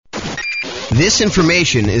This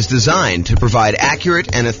information is designed to provide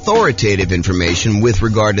accurate and authoritative information with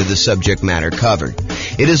regard to the subject matter covered.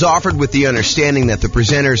 It is offered with the understanding that the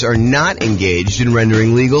presenters are not engaged in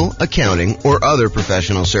rendering legal, accounting, or other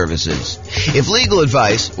professional services. If legal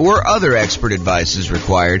advice or other expert advice is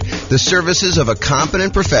required, the services of a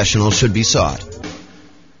competent professional should be sought.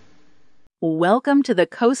 Welcome to the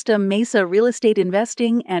Costa Mesa Real Estate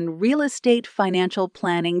Investing and Real Estate Financial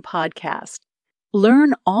Planning Podcast.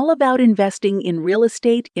 Learn all about investing in real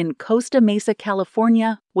estate in Costa Mesa,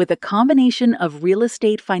 California, with a combination of real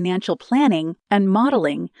estate financial planning and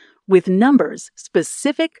modeling with numbers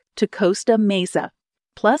specific to Costa Mesa,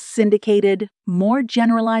 plus syndicated, more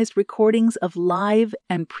generalized recordings of live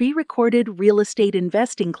and pre-recorded real estate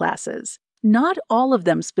investing classes, not all of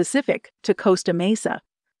them specific to Costa Mesa.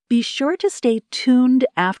 Be sure to stay tuned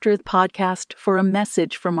after the podcast for a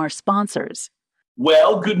message from our sponsors.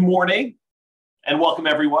 Well, good morning. And welcome,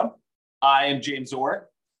 everyone. I am James Orr,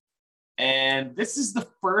 and this is the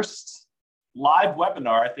first live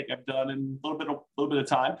webinar I think I've done in a little bit of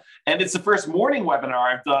time, and it's the first morning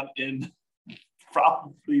webinar I've done in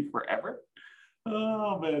probably forever.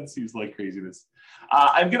 Oh man, it seems like craziness.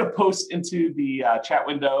 I'm going to post into the chat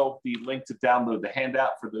window the link to download the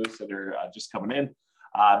handout for those that are just coming in.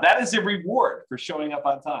 That is a reward for showing up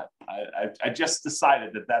on time. I just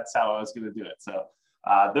decided that that's how I was going to do it. So.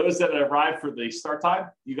 Those that arrive for the start time,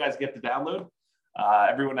 you guys get the download.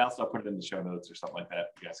 Everyone else, I'll put it in the show notes or something like that.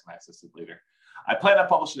 You guys can access it later. I plan on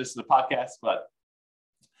publishing this in the podcast,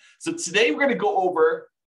 so today we're going to go over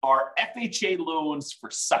our FHA loans for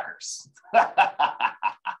suckers.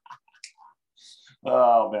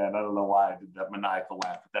 Oh man, I don't know why I did that maniacal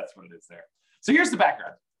laugh, but that's what it is there. So here's the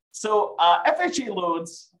background. So FHA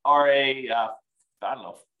loans are a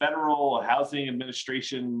federal housing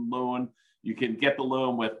administration loan. You can get the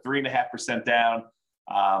loan with 3.5% down,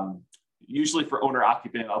 usually for owner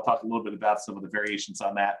occupant. I'll talk a little bit about some of the variations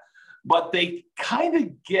on that, but they kind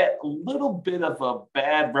of get a little bit of a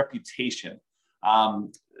bad reputation.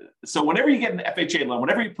 So whenever you get an FHA loan,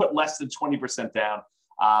 whenever you put less than 20% down,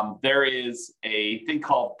 there is a thing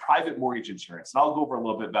called private mortgage insurance. And I'll go over a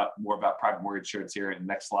little bit more about private mortgage insurance here in the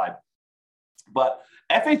next slide. But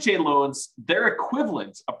FHA loans, their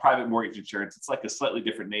equivalent of private mortgage insurance, it's like a slightly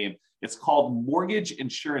different name. It's called mortgage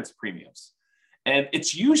insurance premiums. And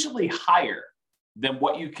it's usually higher than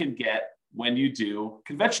what you can get when you do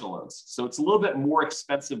conventional loans. So it's a little bit more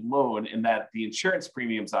expensive loan in that the insurance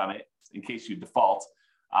premiums on it, in case you default,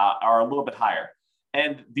 are a little bit higher.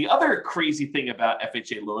 And the other crazy thing about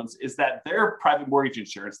FHA loans is that their private mortgage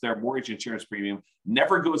insurance, their mortgage insurance premium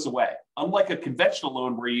never goes away. Unlike a conventional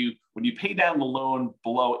loan where when you pay down the loan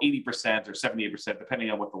below 80% or 78%, depending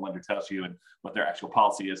on what the lender tells you and what their actual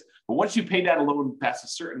policy is. But once you pay down a loan past a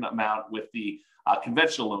certain amount with the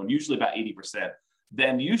conventional loan, usually about 80%,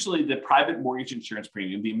 then usually the private mortgage insurance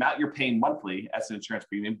premium, the amount you're paying monthly as an insurance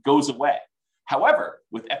premium, goes away. However,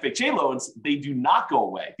 with FHA loans, they do not go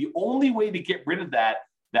away. The only way to get rid of that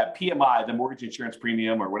PMI, the mortgage insurance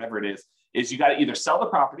premium or whatever it is you got to either sell the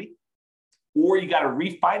property or you got to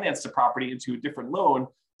refinance the property into a different loan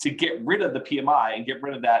to get rid of the PMI and get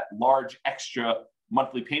rid of that large extra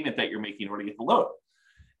monthly payment that you're making in order to get the loan.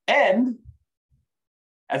 And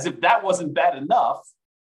as if that wasn't bad enough,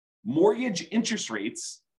 mortgage interest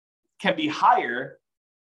rates can be higher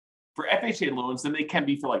for FHA loans than they can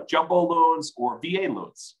be for like jumbo loans or VA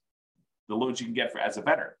loans, the loans you can get as a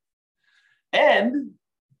veteran. And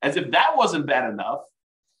as if that wasn't bad enough,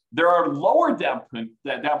 there are lower down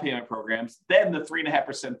payment programs than the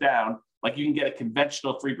 3.5% down. Like you can get a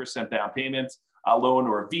conventional 3% down payment loan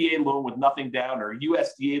or a VA loan with nothing down or a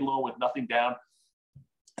USDA loan with nothing down.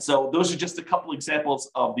 So those are just a couple examples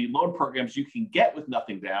of the loan programs you can get with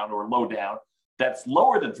nothing down or low down that's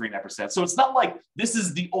lower than 3.5%. So it's not like this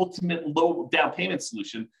is the ultimate low down payment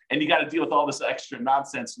solution and you got to deal with all this extra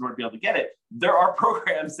nonsense in order to be able to get it. There are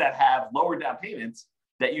programs that have lower down payments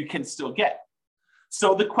that you can still get.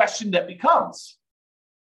 So the question that becomes,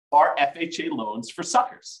 are FHA loans for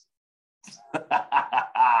suckers?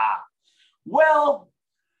 Well,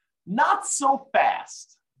 not so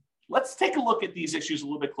fast. Let's take a look at these issues a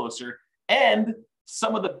little bit closer and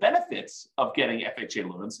some of the benefits of getting FHA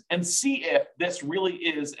loans and see if this really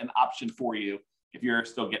is an option for you if you're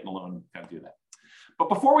still getting a loan, kind of do that. But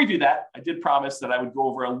before we do that, I did promise that I would go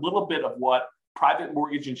over a little bit of what private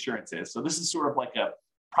mortgage insurance is. So this is sort of like a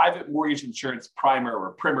private mortgage insurance primer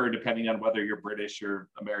or primer, depending on whether you're British or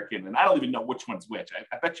American. And I don't even know which one's which.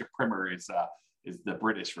 I bet your primer is the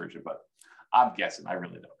British version, but I'm guessing. I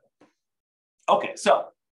really don't know. Okay, so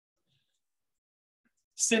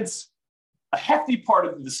since a hefty part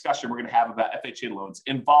of the discussion we're going to have about FHA loans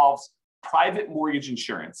involves private mortgage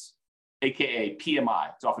insurance, AKA PMI.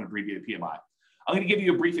 It's often abbreviated PMI. I'm going to give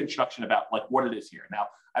you a brief introduction about like what it is here. Now,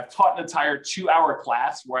 I've taught an entire 2-hour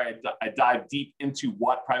class where I dive deep into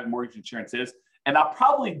what private mortgage insurance is. And I'll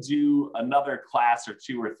probably do another class or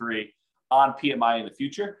 2 or 3 on PMI in the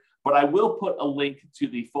future, but I will put a link to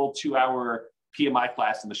the full 2-hour PMI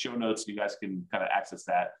class in the show notes so you guys can kind of access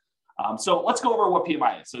that. So let's go over what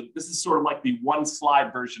PMI is. So this is sort of like the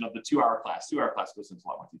 1-slide version of the 2-hour class. 2-hour class goes into a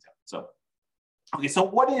lot more detail. So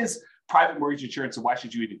what is private mortgage insurance and why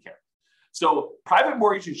should you even care? So private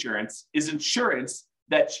mortgage insurance is insurance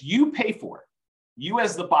that you pay for, you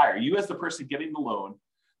as the buyer, you as the person getting the loan,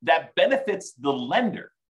 that benefits the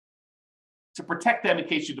lender to protect them in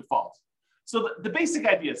case you default. So the basic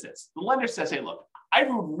idea is this. The lender says, hey, look, I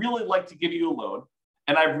would really like to give you a loan,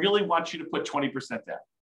 and I really want you to put 20% down.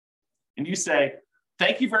 And you say,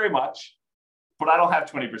 thank you very much, but I don't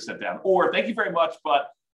have 20% down. Or thank you very much, but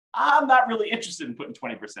I'm not really interested in putting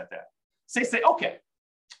 20% down. So they say, okay,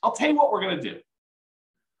 I'll tell you what we're going to do.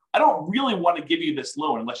 I don't really want to give you this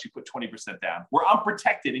loan unless you put 20% down, where I'm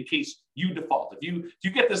protected in case you default. If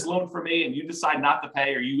you get this loan from me and you decide not to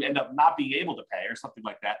pay, or you end up not being able to pay or something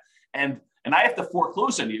like that, and I have to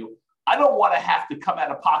foreclose on you, I don't want to have to come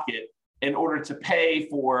out of pocket in order to pay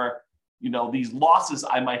for, these losses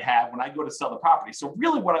I might have when I go to sell the property. So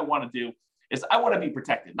really what I want to do is I want to be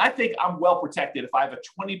protected. And I think I'm well protected if I have a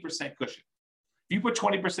 20% cushion. If you put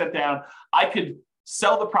 20% down, I could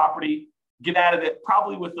sell the property, get out of it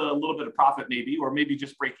probably with a little bit of profit maybe, or maybe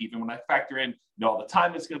just break even when I factor in all the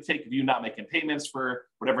time it's going to take of you not making payments for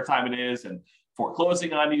whatever time it is, and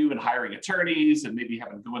foreclosing on you and hiring attorneys and maybe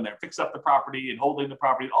having to go in there and fix up the property and holding the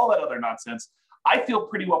property and all that other nonsense. I feel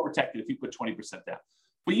pretty well protected if you put 20% down.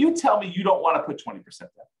 But you tell me you don't want to put 20% down.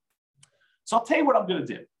 So I'll tell you what I'm going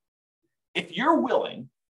to do. If you're willing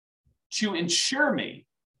to insure me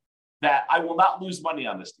that I will not lose money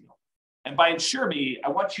on this deal, and by insure me, I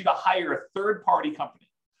want you to hire a third-party company,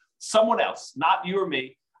 someone else, not you or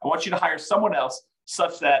me. I want you to hire someone else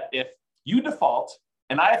such that if you default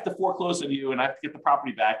and I have to foreclose on you and I have to get the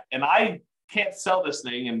property back, and I can't sell this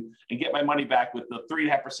thing and get my money back with the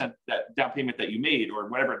 3.5% that down payment that you made, or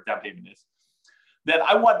whatever the down payment is, then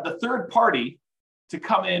I want the third party to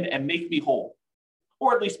come in and make me whole,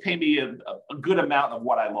 or at least pay me a good amount of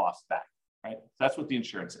what I lost back, right? That's what the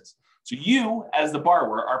insurance is. So you, as the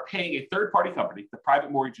borrower, are paying a third-party company, the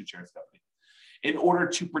private mortgage insurance company, in order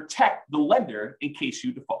to protect the lender in case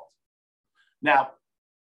you default. Now,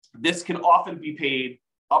 this can often be paid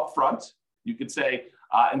upfront. You could say,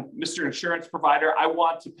 Mr. Insurance Provider, I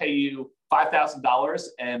want to pay you $5,000,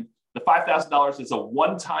 and the $5,000 is a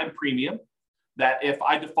one-time premium that if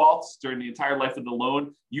I default during the entire life of the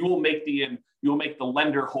loan, you will make the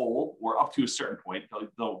lender whole, or up to a certain point.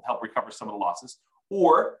 They'll help recover some of the losses.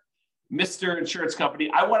 Or, Mr. Insurance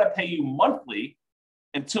Company, I want to pay you monthly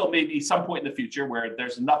until maybe some point in the future where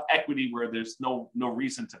there's enough equity where there's no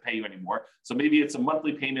reason to pay you anymore. So maybe it's a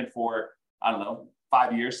monthly payment for,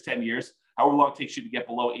 5 years, 10 years, however long it takes you to get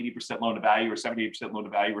below 80% loan to value or 78% loan to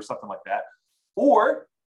value or something like that. Or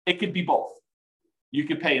it could be both. You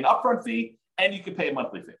could pay an upfront fee and you could pay a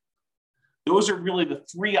monthly fee. Those are really the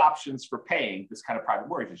 3 options for paying this kind of private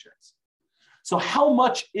mortgage insurance. So how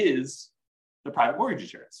much is the private mortgage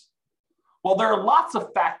insurance? Well, there are lots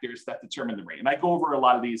of factors that determine the rate. And I go over a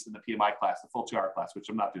lot of these in the PMI class, the full 2-hour class, which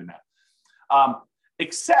I'm not doing now.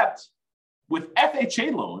 Except with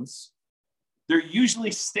FHA loans, they're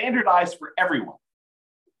usually standardized for everyone.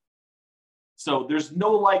 So there's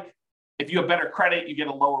no if you have better credit, you get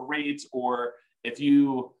a lower rate, or if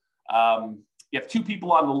you have 2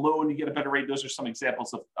 people on the loan, you get a better rate. Those are some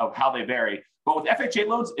examples of how they vary. But with FHA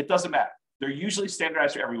loans, it doesn't matter. They're usually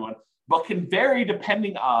standardized for everyone, but can vary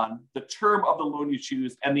depending on the term of the loan you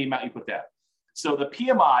choose and the amount you put down. So the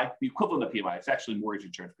PMI, the equivalent of PMI, it's actually mortgage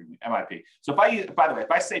insurance premium, MIP. So if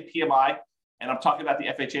I say PMI and I'm talking about the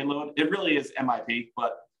FHA loan, it really is MIP,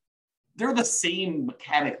 but they're the same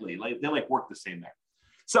mechanically. They work the same there.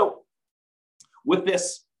 So with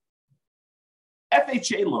this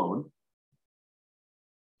FHA loan,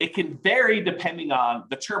 it can vary depending on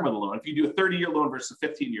the term of the loan. If you do a 30-year loan versus a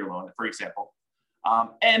 15-year loan, for example,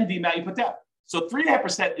 and the amount you put down. So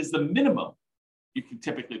 3.5% is the minimum you can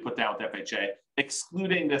typically put down with FHA,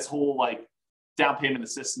 excluding this whole down payment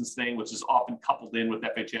assistance thing, which is often coupled in with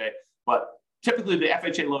FHA. But typically the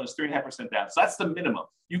FHA loan is 3.5% down. So that's the minimum.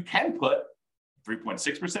 You can put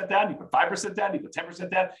 3.6% down, you put 5% down, you put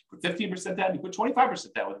 10% down, you put 15% down, you put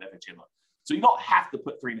 25% down with an FHA loan. So you don't have to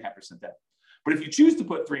put 3.5% down. But if you choose to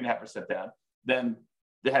put 3.5% down, then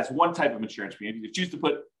it has one type of insurance premium. If you choose to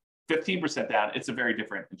put 15% down, it's a very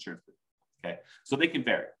different insurance premium. Okay, so they can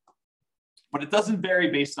vary. but it doesn't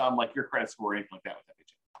vary based on like your credit score or anything like that with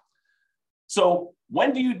FHA. So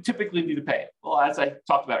when do you typically need to pay? Well, as I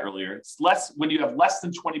talked about earlier, it's less when you have less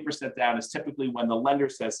than 20% down is typically when the lender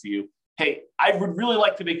says to you, hey, I would really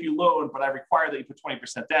like to make you a loan, but I require that you put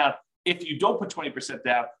 20% down. If you don't put 20%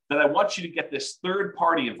 down, then I want you to get this third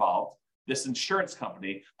party involved, this insurance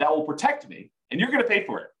company that will protect me, and you're going to pay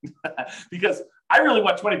for it because I really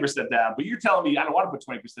want 20% down, but you're telling me I don't want to put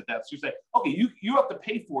 20% down. So you say, okay, you have to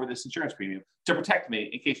pay for this insurance premium to protect me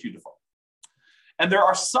in case you default. And there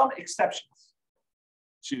are some exceptions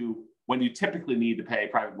to when you typically need to pay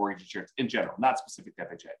private mortgage insurance in general, not specific to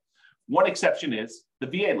FHA. One exception is the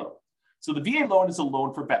VA loan. So the VA loan is a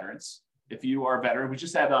loan for veterans. If you are a veteran, we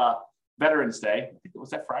just had Veterans Day. I think it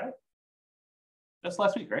was that Friday. That's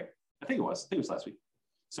last week, right? I think it was last week.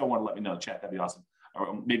 Someone want to let me know in the chat. That'd be awesome.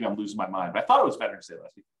 Or maybe I'm losing my mind, but I thought it was Veterans Day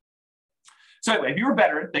last week. So anyway, if you're a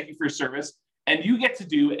veteran, thank you for your service. And you get to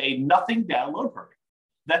do a nothing down loan program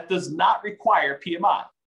that does not require PMI.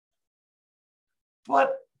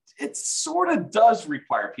 But it sort of does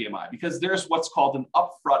require PMI because there's what's called an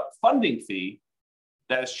upfront funding fee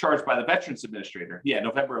that is charged by the Veterans Administrator. Yeah,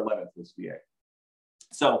 November 11th was VA.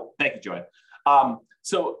 So thank you, Joanne.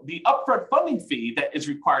 So the upfront funding fee that is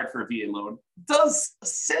required for a VA loan does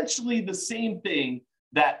essentially the same thing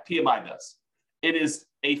that PMI does. It is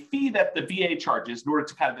a fee that the VA charges in order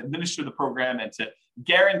to kind of administer the program and to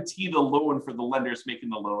guarantee the loan for the lenders making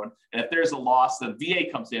the loan. And if there's a loss, the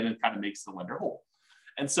VA comes in and kind of makes the lender whole.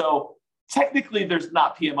 And so technically there's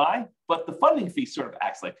not PMI, but the funding fee sort of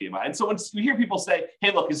acts like PMI. And so when you hear people say,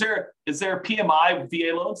 hey, look, is there PMI with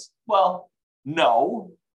VA loans? Well,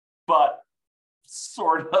 no, but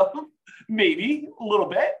sort of, maybe a little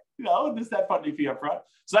bit, there's that funding fee up front.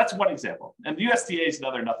 So that's one example. And the USDA is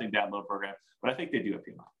another nothing down loan program, but I think they do have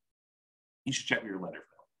PMI. You should check with your lender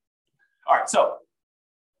for that. All right, so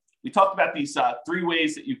we talked about these three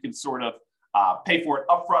ways that you can sort of pay for it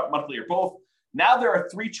upfront, monthly, or both. Now there are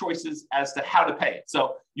three choices as to how to pay it.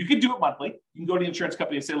 So you can do it monthly. You can go to the insurance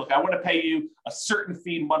company and say, look, I want to pay you a certain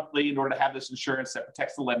fee monthly in order to have this insurance that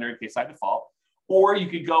protects the lender in case I default. Or you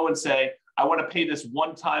could go and say, I want to pay this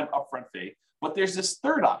one-time upfront fee. But there's this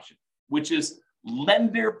third option, which is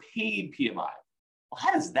lender paid PMI. Well,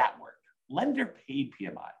 how does that work? Lender paid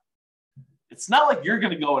PMI. It's not like you're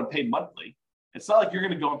going to go and pay monthly. It's not like you're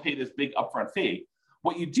going to go and pay this big upfront fee.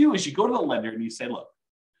 What you do is you go to the lender and you say, look,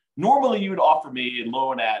 normally you would offer me a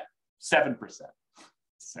loan at 7%.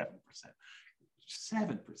 7%.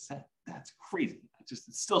 That's crazy. It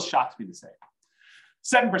still shocks me to say.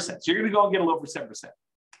 7%. So you're going to go and get a loan for 7%.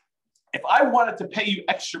 If I wanted to pay you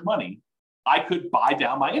extra money, I could buy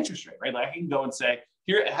down my interest rate, right? Like I can go and say,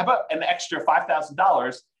 here, how about an extra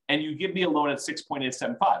 $5,000 and you give me a loan at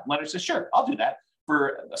 6.875? Lender says, sure, I'll do that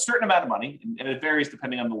for a certain amount of money. And it varies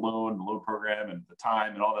depending on the loan program and the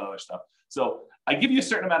time and all that other stuff. So I give you a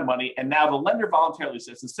certain amount of money. And now the lender voluntarily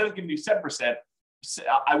says, instead of giving you 7%,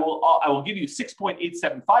 I will give you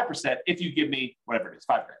 6.875% if you give me whatever it is,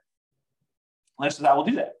 $5,000. Lender says, I will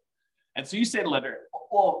do that. And so you say to the lender,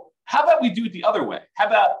 well, how about we do it the other way? How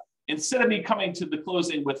about instead of me coming to the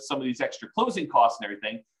closing with some of these extra closing costs and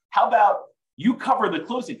everything, how about you cover the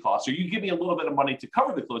closing costs or you give me a little bit of money to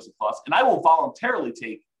cover the closing costs and I will voluntarily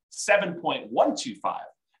take 7.125,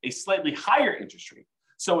 a slightly higher interest rate.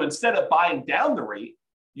 So instead of buying down the rate,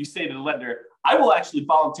 you say to the lender, I will actually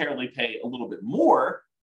voluntarily pay a little bit more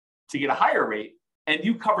to get a higher rate and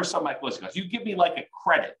you cover some of my closing costs. You give me like a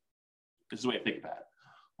credit, is the way to think about it.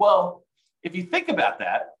 Well, if you think about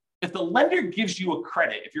that, if the lender gives you a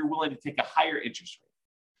credit, if you're willing to take a higher interest rate,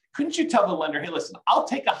 couldn't you tell the lender, hey, listen, I'll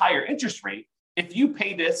take a higher interest rate if you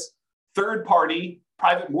pay this third-party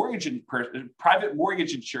private mortgage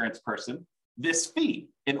insurance person this fee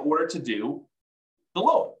in order to do the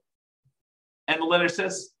loan? And the lender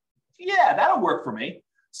says, yeah, that'll work for me.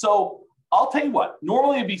 So I'll tell you what,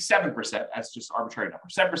 normally it'd be 7%, that's just arbitrary number,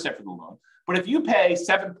 7% for the loan. But if you pay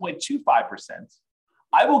 7.25%,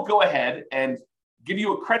 I will go ahead and give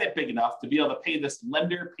you a credit big enough to be able to pay this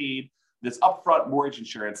lender paid, this upfront mortgage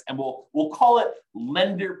insurance, and we'll call it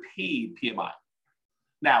lender paid PMI.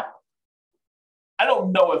 Now, I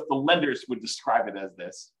don't know if the lenders would describe it as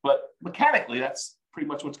this, but mechanically, that's pretty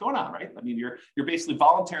much what's going on, right? I mean, you're basically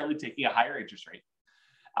voluntarily taking a higher interest rate,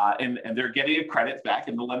 and they're getting a credit back,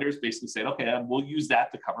 and the lenders basically saying, okay, we'll use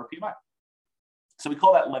that to cover PMI. So we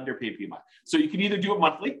call that lender paid PMI. So you can either do it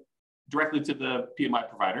monthly directly to the PMI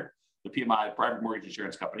provider, the PMI private mortgage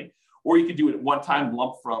insurance company, or you could do it one-time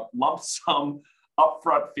lump sum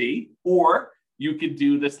upfront fee, or you could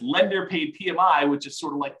do this lender paid PMI, which is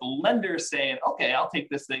sort of like the lender saying, okay, I'll take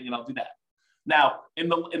this thing and I'll do that. Now, in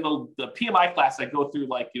the PMI class, I go through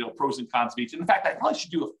pros and cons of each. And in fact, I probably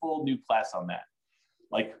should do a full new class on that.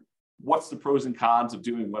 Like, what's the pros and cons of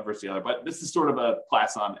doing one versus the other? But this is sort of a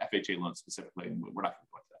class on FHA loans specifically, and we're not going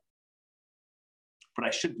to go into that. But I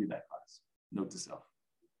should do that class. Note to self.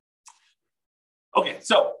 Okay,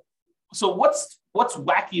 so what's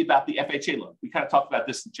wacky about the FHA loan? We kind of talked about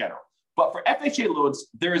this in general. But for FHA loans,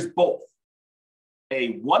 there is both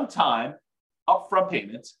a one-time upfront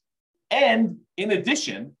payment, and in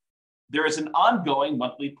addition, there is an ongoing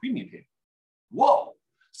monthly premium payment. Whoa.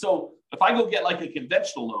 So if I go get like a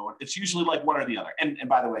conventional loan, it's usually like one or the other. And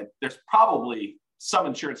by the way, there's probably some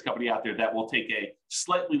insurance company out there that will take a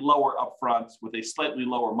slightly lower upfront with a slightly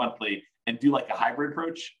lower monthly and do like a hybrid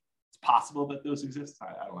approach. It's possible that those exist.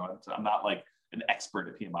 I don't know. I'm not like an expert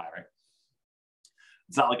at PMI, right?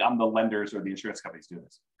 It's not like I'm the lenders or the insurance companies doing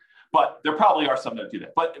this. But there probably are some that do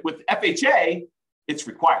that. But with FHA, it's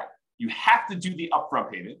required. You have to do the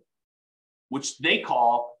upfront payment, which they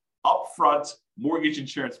call upfront mortgage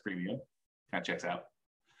insurance premium. Kind of checks out.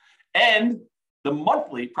 And the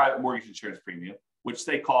monthly private mortgage insurance premium, which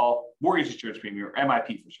they call mortgage insurance premium, or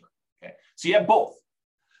MIP for short. Okay. So you have both.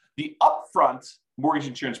 The upfront mortgage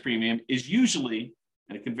insurance premium is usually,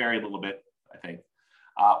 and it can vary a little bit, I think,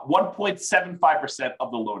 1.75%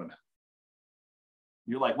 of the loan amount.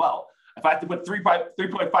 You're like, well, if I have to put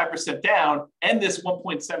 3.5% down and this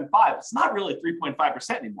 1.75, it's not really 3.5%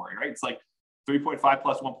 anymore, right? It's like 3.5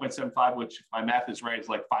 plus 1.75, which if my math is right, is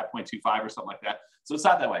like 5.25 or something like that. So it's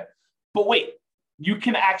not that way. But wait, you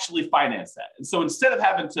can actually finance that. And so instead of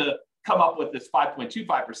having to come up with this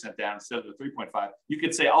 5.25% down instead of the 3.5, you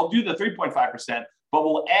could say, I'll do the 3.5%, but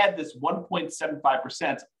we'll add this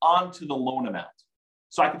 1.75% onto the loan amount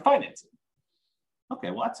so I can finance it.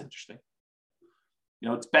 Okay, well, that's interesting. You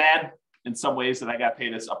know, it's bad in some ways that I got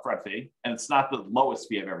paid this upfront fee, and it's not the lowest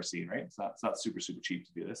fee I've ever seen, right? It's not super, super cheap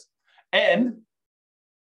to do this. And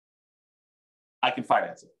I can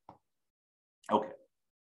finance it. Okay.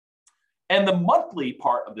 And the monthly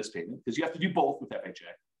part of this payment, because you have to do both with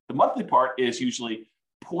FHA, the monthly part is usually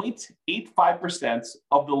 0.85%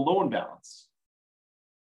 of the loan balance.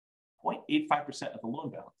 0.85% of the loan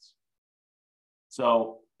balance.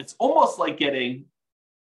 So it's almost like getting,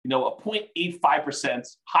 a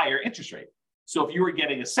 0.85% higher interest rate. So if you were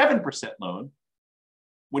getting a 7% loan,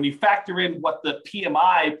 when you factor in what the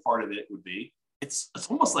PMI part of it would be, it's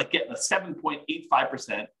almost like getting a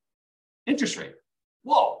 7.85% interest rate.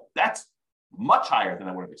 Whoa, that's much higher than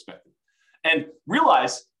I would have expected. And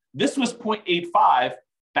realize this was 0.85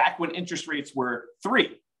 back when interest rates were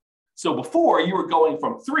 3. So before you were going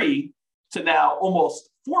from 3 to now almost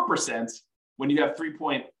 4% when you have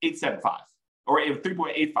 3.875 or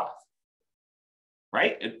 3.85,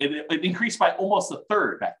 right? It increased by almost a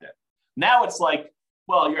third back then. Now it's like,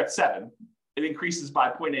 well, you're at 7. It increases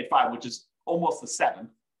by 0.85, which is almost a 7.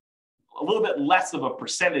 A little bit less of a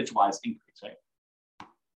percentage-wise increase, right?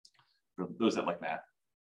 For those that like math.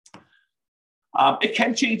 It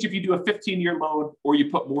can change if you do a 15-year loan or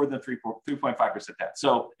you put more than 3.5% down.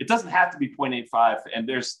 So it doesn't have to be 0.85. And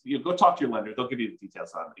go talk to your lender. They'll give you the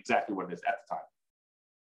details on exactly what it is at the time.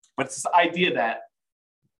 But it's this idea that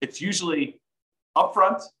it's usually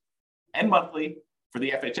upfront and monthly for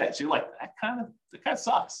the FHA. So you're like, that kind of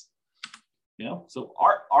sucks. So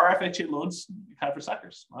our FHA loans kind of for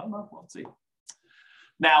suckers. I don't know. We'll see.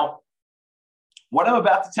 Now, what I'm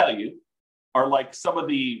about to tell you are like some of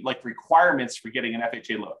the requirements for getting an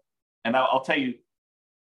FHA loan. And I'll tell you,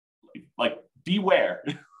 beware.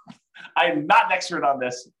 I'm not an expert on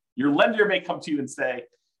this. Your lender may come to you and say,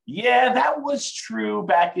 yeah, that was true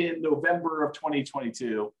back in November of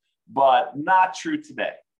 2022, but not true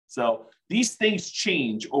today. So these things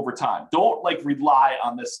change over time. Don't rely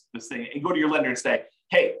on this thing and go to your lender and say,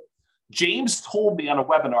 hey, James told me on a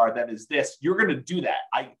webinar that is this. You're going to do that.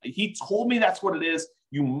 He told me that's what it is.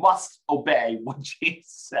 You must obey what James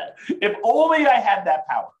said. If only I had that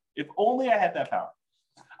power. If only I had that power.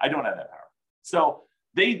 I don't have that power. So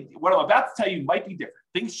what I'm about to tell you might be different.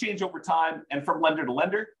 Things change over time and from lender to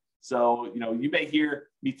lender. So, you may hear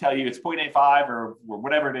me tell you it's 0.85 or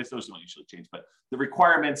whatever it is. Those don't usually change, but the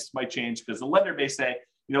requirements might change because the lender may say,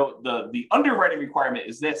 the underwriting requirement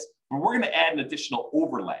is this, but we're going to add an additional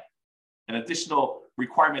overlay, an additional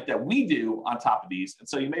requirement that we do on top of these. And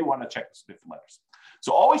so you may want to check with different lenders.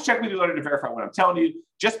 So always check with your lender to verify what I'm telling you.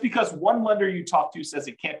 Just because one lender you talk to says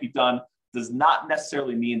it can't be done does not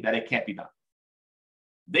necessarily mean that it can't be done.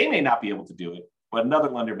 They may not be able to do it, but another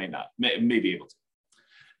lender may be able to.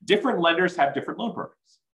 Different lenders have different loan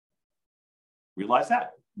programs. Realize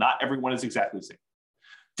that. Not everyone is exactly the same.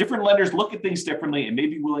 Different lenders look at things differently and may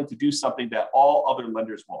be willing to do something that all other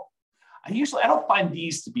lenders won't. I don't find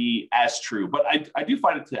these to be as true, but I do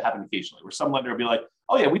find it to happen occasionally where some lender will be like,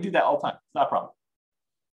 oh yeah, we do that all the time. It's not a problem.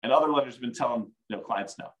 And other lenders have been telling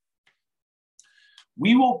clients no.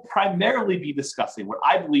 We will primarily be discussing what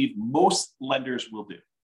I believe most lenders will do.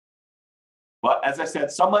 But as I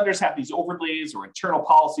said, some lenders have these overlays or internal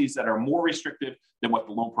policies that are more restrictive than what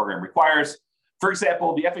the loan program requires. For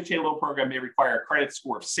example, the FHA loan program may require a credit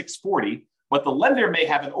score of 640, but the lender may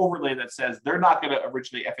have an overlay that says they're not going to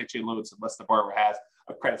originate FHA loans unless the borrower has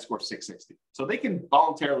a credit score of 660. So they can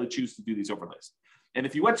voluntarily choose to do these overlays. And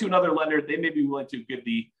if you went to another lender, they may be willing to give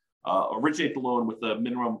originate the loan with a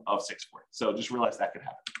minimum of 640. So just realize that could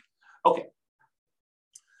happen. Okay.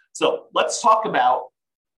 So let's talk about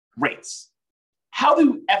rates. How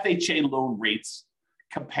do FHA loan rates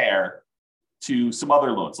compare to some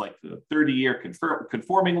other loans, like the 30-year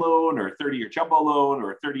conforming loan or 30-year jumbo loan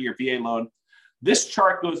or 30-year VA loan? This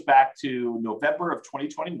chart goes back to November of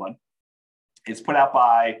 2021. It's put out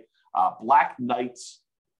by Black Knight.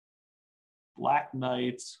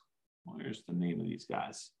 Where's the name of these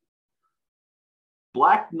guys?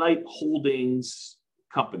 Black Knight Holdings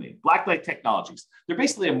Company, Black Knight Technologies. They're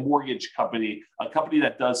basically a mortgage company, a company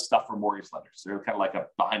that does stuff for mortgage lenders. They're kind of like a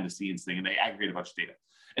behind the scenes thing, and they aggregate a bunch of data.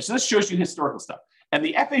 And so this shows you historical stuff. And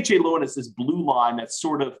the FHA loan is this blue line that's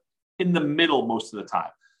sort of in the middle most of the time.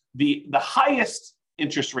 The highest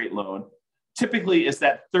interest rate loan typically is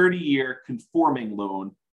that 30-year conforming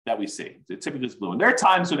loan that we see. It typically is blue. And there are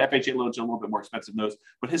times when FHA loans are a little bit more expensive than those,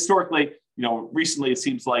 but historically, recently it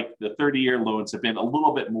seems like the 30-year loans have been a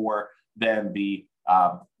little bit more than the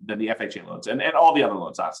FHA loans and all the other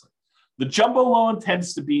loans, honestly. The jumbo loan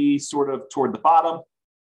tends to be sort of toward the bottom.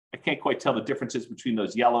 I can't quite tell the differences between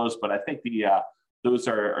those yellows, but I think those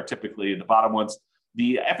are typically the bottom ones.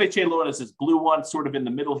 The FHA loan is this blue one, sort of in the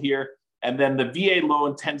middle here. And then the VA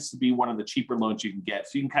loan tends to be one of the cheaper loans you can get.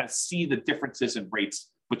 So you can kind of see the differences in rates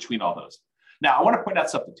between all those. Now, I want to point out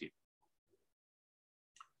something to you.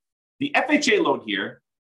 The FHA loan here,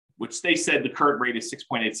 which they said the current rate is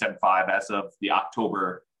 6.875 as of the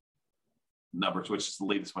October numbers, which is the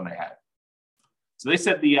latest one they had. So they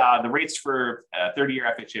said the rates for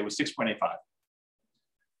 30-year FHA was 6.85.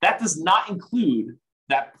 That does not include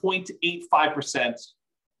that 0.85%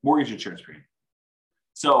 mortgage insurance premium.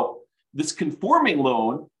 So this conforming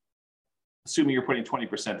loan, assuming you're putting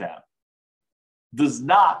 20% down, does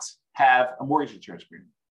not have a mortgage insurance premium.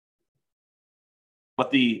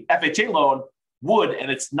 But the FHA loan would,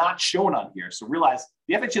 and it's not shown on here. So realize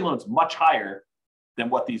the FHA loan is much higher than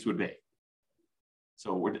what these would be.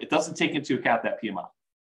 So it doesn't take into account that PMI.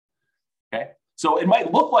 Okay. So it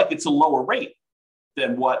might look like it's a lower rate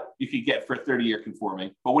than what you could get for a 30-year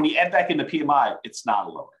conforming, but when you add back in the PMI, it's not a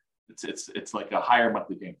lower. It's like a higher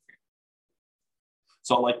monthly payment.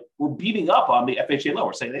 So like we're beating up on the FHA loan.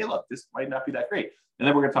 We're saying, hey, look, this might not be that great. And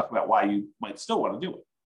then we're going to talk about why you might still want to do it.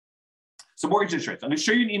 So mortgage insurance. I'm going to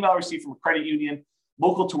show you an email I received from a credit union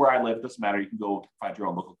local to where I live. Doesn't matter. You can go find your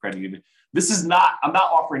own local credit union. I'm not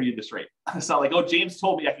offering you this rate. It's not like, oh, James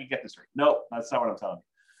told me I could get this rate. No, that's not what I'm telling you.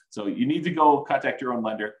 So you need to go contact your own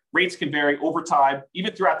lender. Rates can vary over time,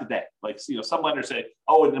 even throughout the day. Like, some lenders say,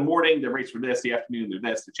 oh, in the morning, the rates were this, the afternoon, they're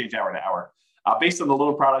this, they change hour to hour. Based on the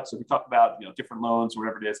loan product, so if we talk about different loans or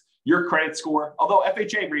whatever it is, your credit score, although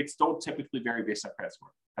FHA rates don't typically vary based on credit score.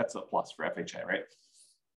 That's a plus for FHA, right?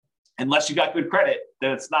 Unless you got good credit,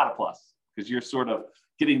 then it's not a plus because you're sort of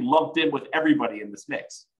getting lumped in with everybody in this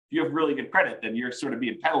mix. If you have really good credit, then you're sort of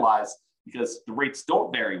being penalized because the rates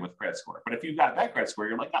don't vary with credit score. But if you've got a bad credit score,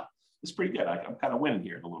 you're like, oh, this is pretty good. I'm kind of winning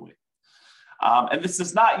here in a little way. And this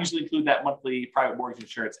does not usually include that monthly private mortgage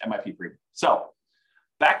insurance MIP premium. So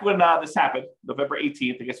back when this happened, November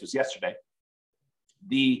 18th, I guess it was yesterday,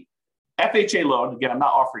 the FHA loan, again, I'm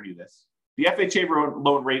not offering you this. The FHA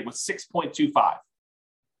loan rate was 6.25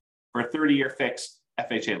 for a 30-year fixed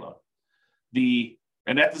FHA loan.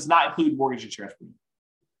 And that does not include mortgage insurance premium.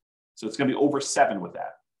 So it's going to be over 7 with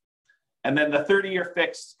that. And then the 30-year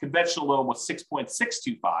fixed conventional loan was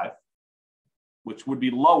 6.625, which would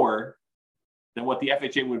be lower than what the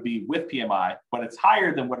FHA would be with PMI, but it's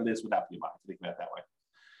higher than what it is without PMI, think about it that way.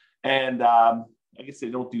 And I guess they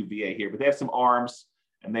don't do VA here, but they have some ARMs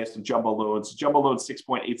and they have some jumbo loans. Jumbo loan is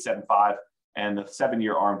 6.875, and the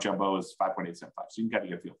 7-year ARM jumbo is 5.875. So you can kind of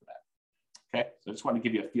get a feel for that. Okay, so I just want to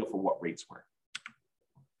give you a feel for what rates were.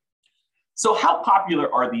 So how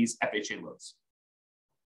popular are these FHA loans?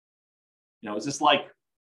 Is this like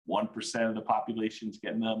 1% of the population's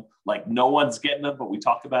getting them? Like no one's getting them, but we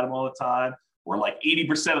talk about them all the time? Or like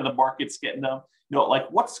 80% of the market's getting them? Like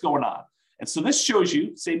what's going on? And so this shows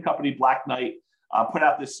you, same company, Black Knight, put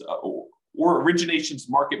out this or Originations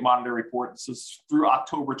Market Monitor report. This is through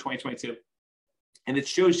October 2022. And it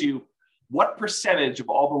shows you what percentage of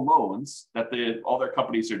all the loans that all their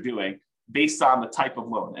companies are doing based on the type of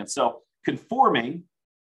loan. And so conforming,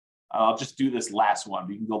 I'll just do this last one.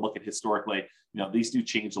 You can go look at historically. These do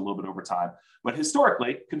change a little bit over time. But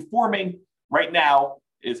historically, conforming right now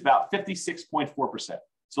is about 56.4%.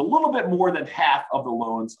 So a little bit more than half of the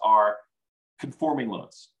loans are conforming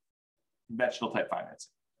loans, conventional type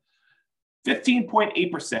financing.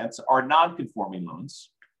 15.8% are non-conforming loans.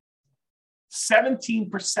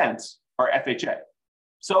 17% are FHA.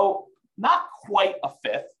 So not quite a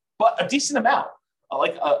fifth, but a decent amount,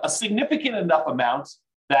 like a significant enough amount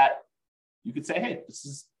that you could say, hey, this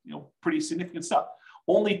is pretty significant stuff.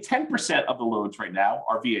 Only 10% of the loans right now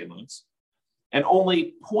are VA loans, and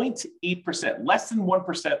only 0.8%, less than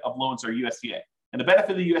 1% of loans are USDA. And the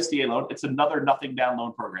benefit of the USDA loan, it's another nothing down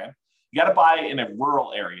loan program. You got to buy in a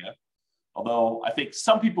rural area, although I think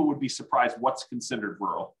some people would be surprised what's considered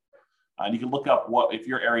rural. And you can look up if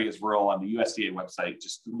your area is rural on the USDA website.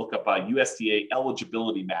 Just look up a USDA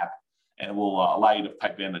eligibility map, and it will allow you to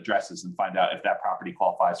type in addresses and find out if that property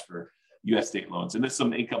qualifies for USDA loans. And there's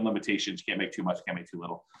some income limitations. You can't make too much, can't make too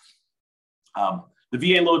little. The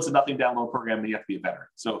VA loan's a nothing down loan program, and you have to be a veteran.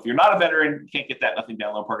 So if you're not a veteran, you can't get that nothing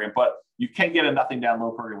down loan program, but you can get a nothing down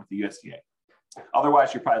loan program with the USDA.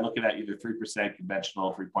 Otherwise, you're probably looking at either 3%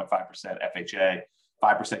 conventional, 3.5% FHA,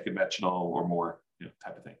 5% conventional or more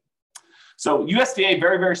type of thing. So USDA,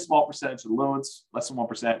 very, very small percentage of the loans, less than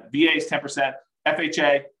 1%. VA is 10%.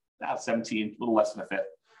 FHA, about 17, a little less than a fifth,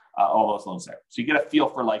 all those loans there. So you get a feel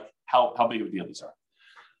for how big of a deal these are.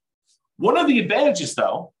 One of the advantages,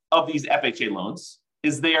 though, of these FHA loans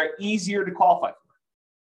is they are easier to qualify for.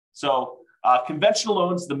 So conventional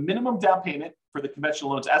loans, the minimum down payment for the conventional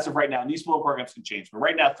loans as of right now, and these loan programs can change, but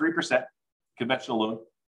right now, 3% conventional loan.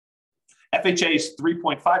 FHA is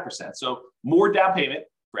 3.5%. So more down payment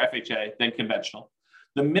for FHA than conventional.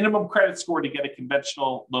 The minimum credit score to get a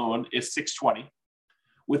conventional loan is 620.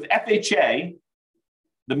 With FHA,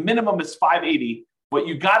 the minimum is 580, but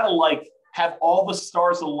you got to have all the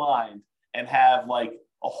stars aligned and have a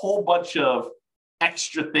whole bunch of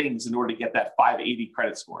extra things in order to get that 580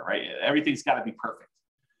 credit score, right? Everything's got to be perfect.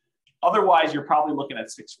 Otherwise, you're probably looking at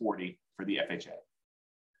 640 for the FHA.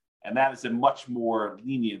 And that is a much more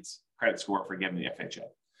lenient credit score for getting the FHA.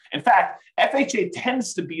 In fact, FHA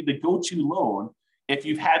tends to be the go-to loan if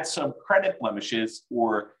you've had some credit blemishes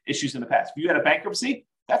or issues in the past. If you had a bankruptcy,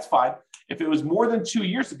 that's fine. If it was more than 2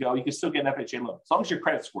 years ago, you can still get an FHA loan, as long as your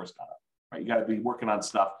credit score is gone up, right? You got to be working on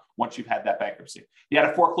stuff once you've had that bankruptcy. You had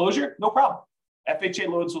a foreclosure, no problem. FHA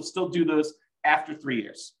loans will still do those after 3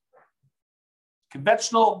 years.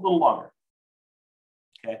 Conventional, a little longer.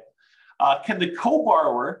 Okay. Can the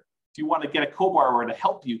co-borrower, if you want to get a co-borrower to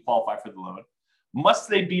help you qualify for the loan, must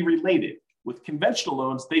they be related? With conventional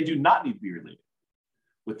loans, they do not need to be related.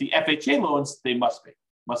 With the FHA loans, they must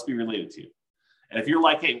be related to you. And if you're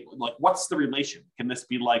hey, what's the relation? Can this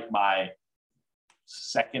be my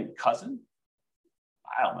second cousin?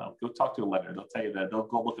 I don't know. Go talk to a lender. They'll tell you that. They'll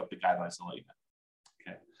go look up the guidelines and let you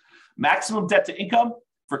know. Okay. Maximum debt to income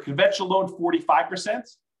for conventional loan, 45%.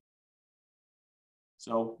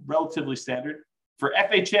 So relatively standard. For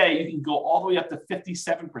FHA, you can go all the way up to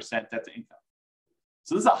 57% debt to income.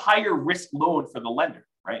 So this is a higher risk loan for the lender,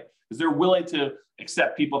 right? Because they're willing to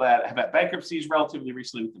accept people that have had bankruptcies relatively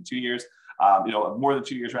recently, within 2 years, more than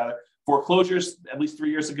 2 years rather. Foreclosures, at least 3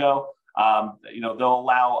 years ago, they'll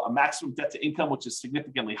allow a maximum debt to income, which is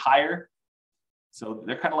significantly higher. So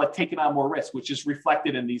they're kind of taking on more risk, which is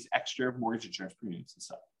reflected in these extra mortgage insurance premiums and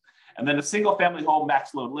stuff. And then a single family home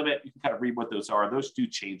max loan limit, you can kind of read what those are. Those do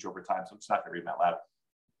change over time, so I'm just not going to read them out loud.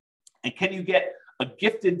 And can you get a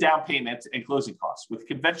gifted down payment and closing costs? With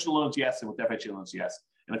conventional loans, yes, and with FHA loans, yes.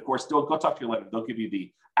 And of course, go talk to your lender. They'll give you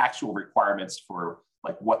the actual requirements for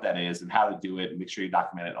what that is and how to do it, and make sure you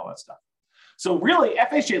document it and all that stuff. So really,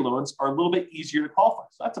 FHA loans are a little bit easier to qualify.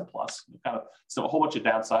 So that's a plus. So a whole bunch of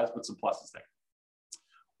downsides, but some pluses there.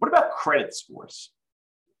 What about credit scores?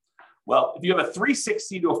 Well, if you have a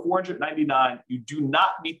 360 to a 499, you do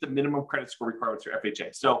not meet the minimum credit score requirements for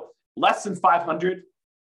FHA. So less than 500,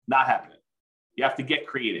 not happening. You have to get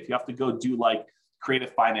creative. You have to go do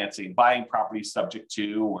creative financing, buying properties subject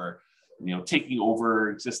to, or taking over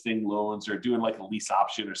existing loans, or doing a lease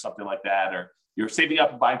option or something like that, or you're saving up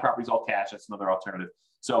and buying properties all cash. That's another alternative.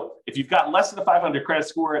 So if you've got less than a 500 credit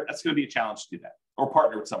score, that's going to be a challenge to do that, or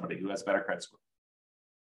partner with somebody who has a better credit score.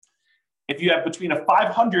 If you have between a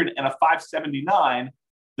 500 and a 579,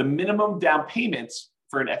 the minimum down payments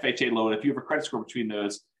for an FHA loan, if you have a credit score between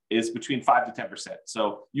those, is between 5 to 10%.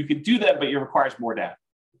 So you can do that, but it requires more down.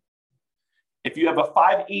 If you have a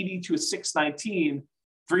 580 to a 619,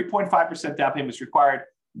 3.5% down payment is required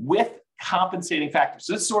with compensating factors.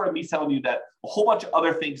 So this is sort of me telling you that a whole bunch of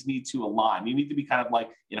other things need to align. You need to be kind of like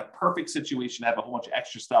in a perfect situation, have a whole bunch of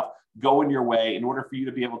extra stuff going your way in order for you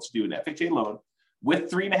to be able to do an FHA loan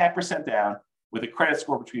with 3.5% down with a credit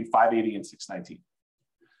score between 580 and 619.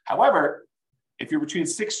 However, if you're between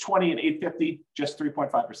 620 and 850, just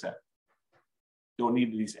 3.5%. Don't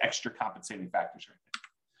need these extra compensating factors or anything.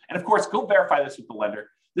 And of course, go verify this with the lender.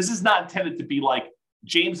 This is not intended to be like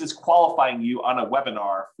James is qualifying you on a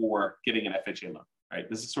webinar for getting an FHA loan, right?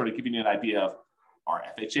 This is sort of giving you an idea of, are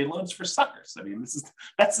FHA loans for suckers? I mean,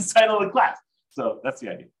 that's the title of the class. So that's the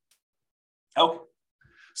idea. Okay.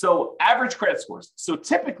 So average credit scores. So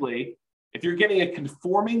typically, if you're getting a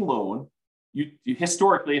conforming loan, you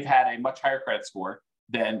historically have had a much higher credit score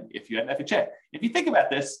than if you had an FHA. If you think about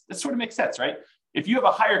this, this sort of makes sense, right? If you have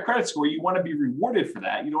a higher credit score, you want to be rewarded for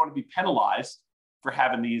that. You don't want to be penalized for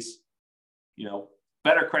having these,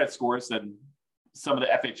 better credit scores than some of the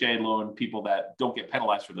FHA loan people that don't get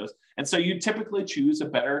penalized for those. And so you typically choose a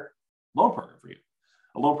better loan program for you,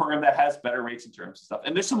 a loan program that has better rates and terms and stuff.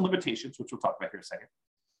 And there's some limitations, which we'll talk about here in a second.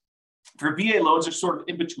 For VA loans, they're sort of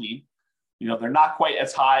in between. They're not quite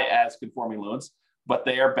as high as conforming loans, but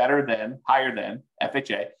they are higher than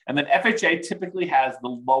FHA. And then FHA typically has the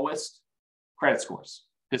lowest credit scores,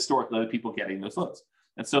 historically, the people getting those loans.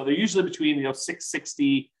 And so they're usually between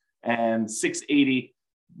 660 and 680.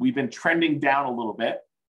 We've been trending down a little bit,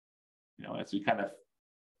 as we kind of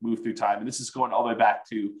move through time. And this is going all the way back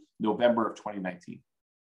to November of 2019.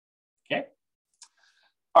 Okay.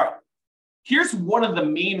 All right. Here's one of the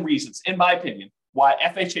main reasons, in my opinion, why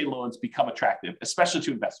FHA loans become attractive, especially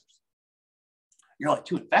to investors. You're like,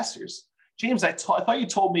 to investors? James, I thought you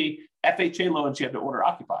told me FHA loans you had to owner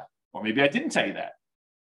occupy. Or maybe I didn't tell you that,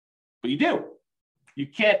 but you do. You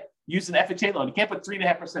can't use an FHA loan. You can't put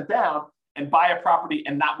 3.5% down and buy a property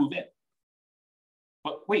and not move in.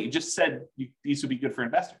 But wait, you just said these would be good for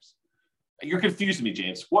investors. You're confusing me,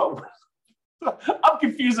 James. What? I'm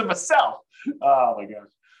confusing myself. Oh my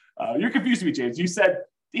gosh. You're confusing me, James. You said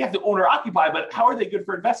they have to owner occupy, but how are they good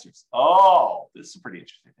for investors? Oh, this is pretty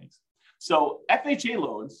interesting things. So FHA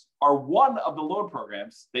loans are one of the loan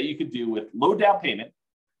programs that you could do with low down payment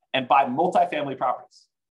and buy multifamily properties.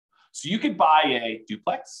 So you could buy a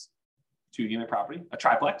duplex, 2-unit property, a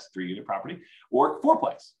triplex, 3-unit property, or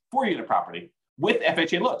fourplex, 4-unit property with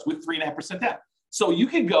FHA loans with 3.5% down. So you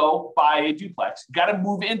can go buy a duplex, got to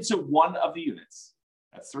move into one of the units.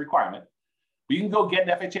 That's the requirement. But you can go get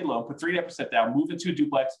an FHA loan, put 3.5% down, move into a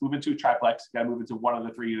duplex, move into a triplex, got to move into one of the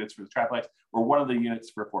 3 units for the triplex or one of the units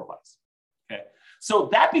for a fourplex. Okay. So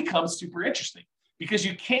that becomes super interesting because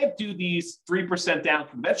you can't do these 3% down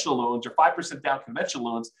conventional loans or 5% down conventional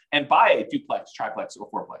loans and buy a duplex, triplex, or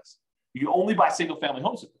fourplex. You can only buy single family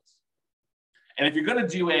homes with this. And if you're going to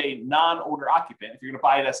do a non-owner occupant, if you're going to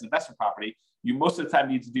buy it as an investment property, you most of the time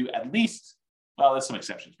need to do at least, well, there's some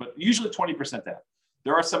exceptions, but usually 20% down.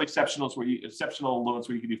 There are some exceptional loans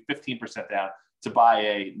where you can do 15% down to buy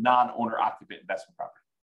a non-owner occupant investment property.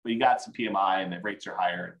 But you got some PMI and the rates are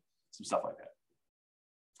higher and some stuff like that.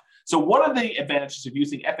 So one of the advantages of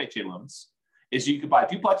using FHA loans is you could buy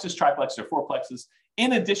duplexes, triplexes, or fourplexes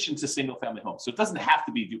in addition to single family homes. So it doesn't have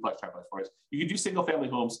to be duplex, triplex, fourplex. You can do single family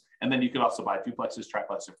homes, and then you can also buy duplexes,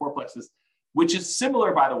 triplexes, or fourplexes, which is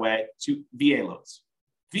similar, by the way, to VA loans.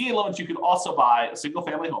 VA loans, you can also buy a single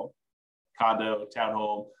family home, condo,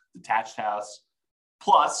 townhome, detached house.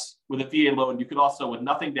 Plus, with a VA loan, you could also, with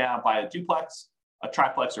nothing down, buy a duplex, a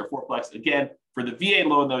triplex, or a fourplex. Again, for the VA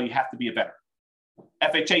loan, though, you have to be a veteran.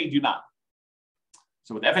 FHA, you do not.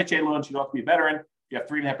 So with FHA loans, you don't have to be a veteran. You have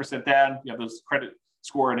 3.5% down. You have those credit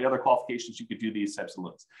score and the other qualifications. You could do these types of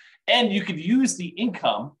loans. And you could use the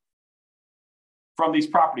income from these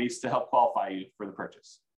properties to help qualify you for the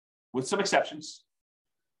purchase. With some exceptions.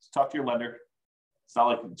 So talk to your lender. It's not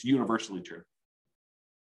like it's universally true.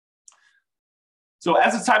 So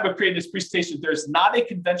as of the time of creating this presentation, there's not a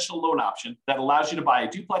conventional loan option that allows you to buy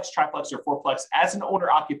a duplex, triplex, or fourplex as an owner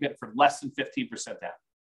occupant for less than 15% down.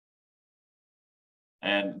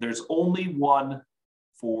 And there's only one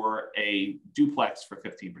for a duplex for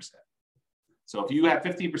 15%. So if you have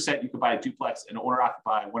 15%, you can buy a duplex and owner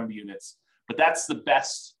occupy one of the units, but that's the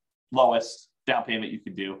best, lowest down payment you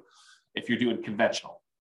can do if you're doing conventional.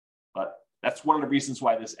 But that's one of the reasons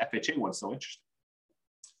why this FHA one's so interesting.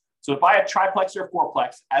 So to buy a triplex or a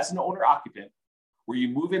fourplex as an owner occupant, where you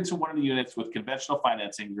move into one of the units with conventional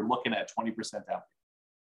financing, you're looking at 20% down payment.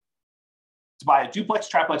 To buy a duplex,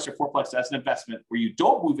 triplex, or fourplex as an investment where you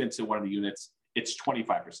don't move into one of the units, it's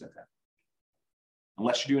 25% down,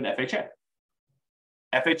 unless you're doing FHA.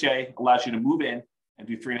 FHA allows you to move in and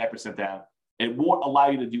do 3.5% down. It won't allow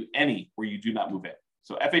you to do any where you do not move in.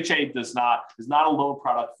 So FHA is not a loan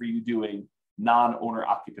product for you doing non-owner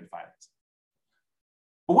occupant financing.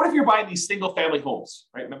 But what if you're buying these single family homes,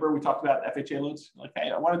 right? Remember we talked about FHA loans? Like,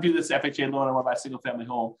 hey, I want to do this FHA loan. I want to buy a single family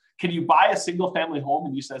home. Can you buy a single family home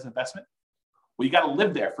and use it as an investment? Well, you got to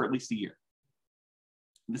live there for at least a year.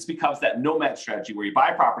 And this becomes that nomad strategy where you buy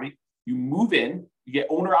a property, you move in, you get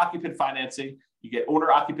owner occupant financing, you get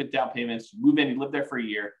owner occupant down payments, you move in, you live there for a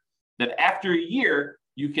year. Then after a year,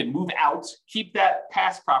 you can move out, keep that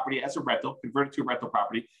past property as a rental, convert it to a rental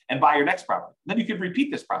property, and buy your next property. Then you can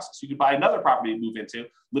repeat this process. You could buy another property to move into,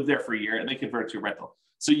 live there for a year, and then convert it to a rental.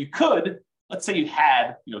 So you could, let's say you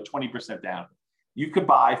had 20% down. You could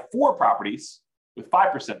buy 4 properties with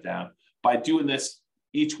 5% down by doing this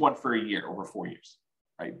each one for a year over 4 years.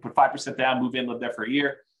 Right? Put 5% down, move in, live there for a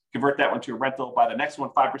year, convert that one to a rental, buy the next one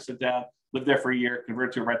 5% down, live there for a year, convert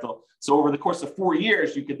it to a rental. So over the course of 4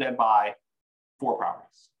 years, you could then buy 4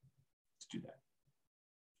 properties. Let's do that.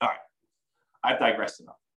 All right. I've digressed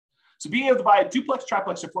enough. So being able to buy a duplex,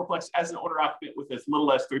 triplex, or fourplex as an owner occupant with as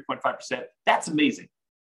little as 3.5%, that's amazing.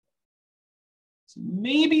 So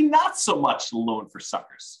maybe not so much loan for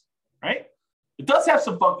suckers, right? It does have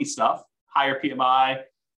some funky stuff, higher PMI,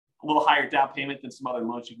 a little higher down payment than some other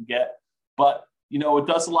loans you can get. But, it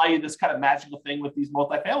does allow you this kind of magical thing with these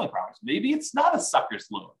multifamily properties. Maybe it's not a sucker's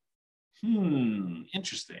loan.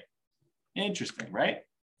 Interesting, right?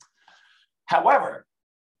 However,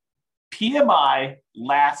 PMI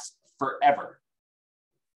lasts forever.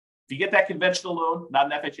 If you get that conventional loan,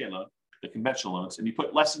 not an FHA loan, the conventional loans, and you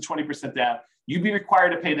put less than 20% down, you'd be required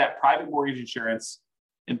to pay that private mortgage insurance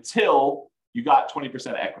until you got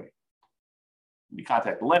 20% equity. You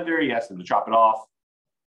contact the lender, you ask them to drop it off.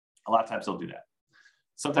 A lot of times they'll do that.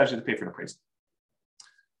 Sometimes you have to pay for an appraisal.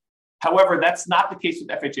 However, that's not the case with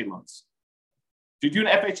FHA loans. If you do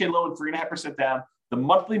an FHA loan 3.5% down, the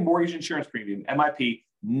monthly mortgage insurance premium, MIP,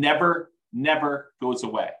 never goes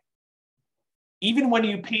away. Even when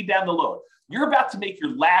you pay down the loan, you're about to make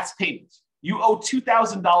your last payment. You owe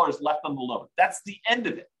 $2,000 left on the loan. That's the end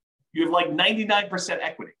of it. You have like 99%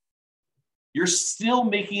 equity. You're still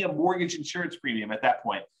making a mortgage insurance premium at that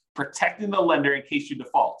point, protecting the lender in case you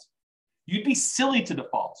default. You'd be silly to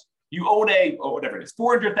default. You own whatever it is,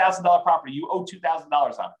 $400,000 property. You owe $2,000 on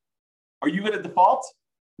it. Are you going to default?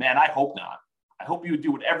 Man, I hope not. I hope you would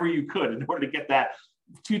do whatever you could in order to get that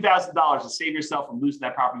 $2,000 to save yourself from losing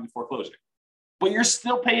that property to foreclosure. But you're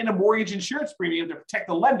still paying a mortgage insurance premium to protect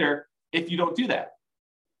the lender if you don't do that.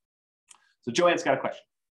 So Joanne's got a question.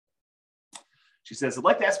 She says, I'd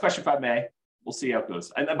like to ask a question if I may. We'll see how it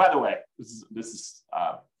goes. And by the way, this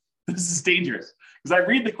is dangerous because I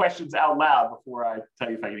read the questions out loud before I tell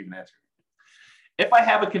you if I can even answer it. If I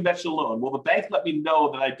have a conventional loan, will the bank let me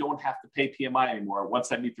know that I don't have to pay PMI anymore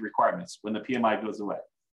once I meet the requirements when the PMI goes away?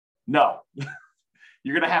 No.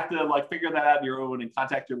 You're going to have to figure that out on your own and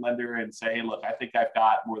contact your lender and say, hey, look, I think I've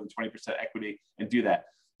got more than 20% equity and do that.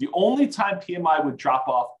 The only time PMI would drop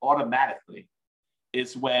off automatically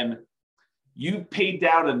is when you paid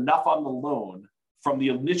down enough on the loan from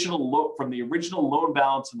the original loan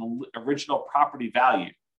balance and the original property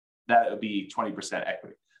value that it would be 20%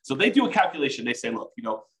 equity. So they do a calculation. They say, look,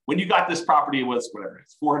 when you got this property, it was whatever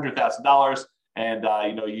it's $400,000, and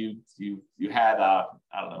you had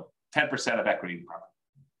 10% of equity in the property.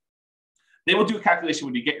 They will do a calculation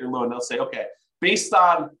when you get your loan. They'll say, okay, based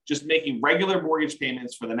on just making regular mortgage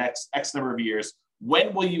payments for the next X number of years,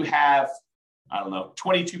 when will you have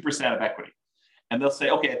 22% of equity? And they'll say,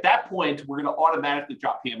 okay, at that point, we're going to automatically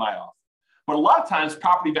drop PMI off. But a lot of times,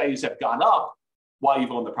 property values have gone up while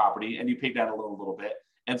you've owned the property and you paid down a little bit.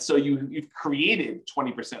 And so you've created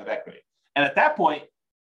 20% of equity. And at that point,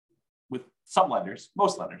 with some lenders,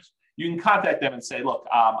 most lenders, you can contact them and say, look,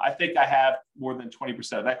 I think I have more than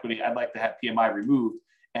 20% of equity. I'd like to have PMI removed.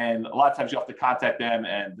 And a lot of times you have to contact them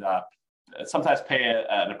and sometimes pay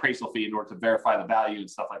an appraisal fee in order to verify the value and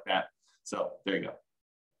stuff like that. So there you go.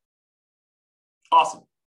 Awesome.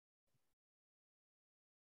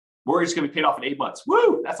 Mortgage is going to be paid off in 8 months.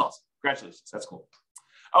 Woo! That's awesome. Congratulations. That's cool.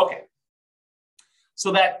 Okay.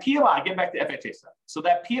 So that PMI, getting back to FHA stuff. So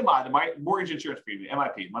that PMI, the mortgage insurance premium,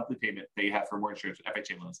 MIP, monthly payment that you have for mortgage insurance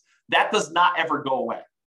FHA loans, that does not ever go away,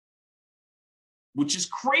 which is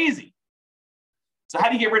crazy. So how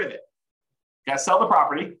do you get rid of it? You got to sell the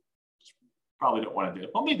property. Probably don't want to do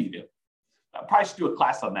it. Well, maybe you do. Probably should do a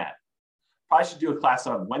class on that. Probably should do a class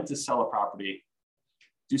on when to sell a property.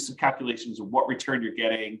 Do some calculations of what return you're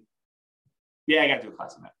getting. Yeah, I got to do a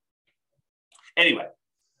class on that. Anyway,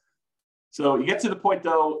 so you get to the point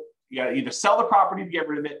though, you got to either sell the property to get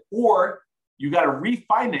rid of it, or you got to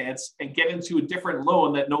refinance and get into a different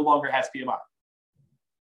loan that no longer has PMI.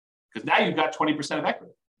 Because now you've got 20% of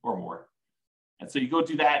equity or more. And so you go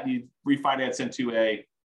do that and you refinance into a,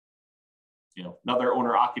 another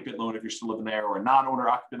owner occupant loan if you're still living there, or a non-owner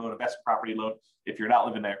occupant loan, investment property loan if you're not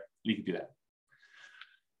living there. You can do that.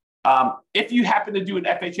 If you happen to do an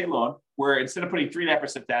FHA loan where instead of putting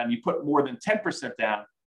 3.5% down, you put more than 10% down,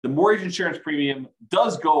 the mortgage insurance premium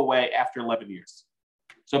does go away after 11 years.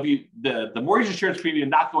 So if the mortgage insurance premium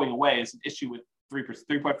not going away is an issue with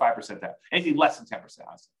 3.5% down, anything less than 10%,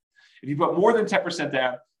 honestly. If you put more than 10%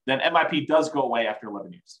 down, then MIP does go away after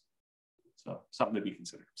 11 years. So something to be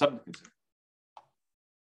considered,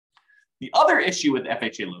 The other issue with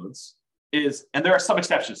FHA loans is, and there are some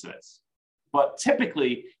exceptions to this, but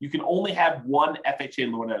typically you can only have one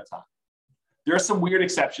FHA loan at a time. There are some weird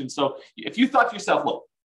exceptions. So if you thought to yourself, look,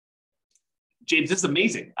 James, this is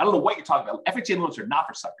amazing. I don't know what you're talking about. FHA loans are not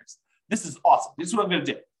for suckers. This is awesome. This is what I'm going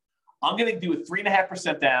to do. I'm going to do a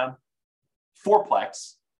 3.5% down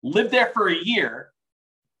fourplex, live there for a year,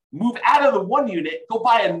 move out of the one unit, go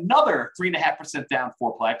buy another 3.5% down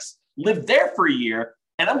fourplex, live there for a year,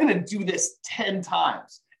 and I'm going to do this 10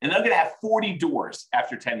 times. And I'm going to have 40 doors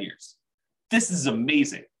after 10 years. This is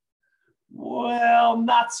amazing. Well,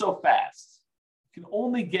 not so fast. You can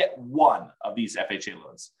only get one of these FHA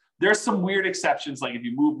loans. There's some weird exceptions, like if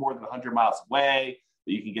you move more than 100 miles away,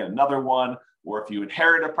 that you can get another one, or if you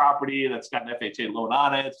inherit a property that's got an FHA loan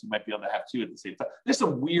on it, you might be able to have two at the same time. There's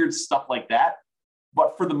some weird stuff like that.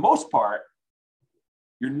 But for the most part,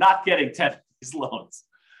 you're not getting 10 of these loans.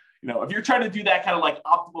 If you're trying to do that kind of like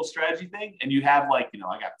optimal strategy thing, and you have like,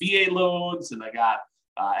 I got VA loans and I got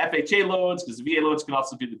FHA loans, because the VA loans can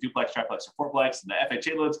also be the duplex, triplex, or fourplex, and the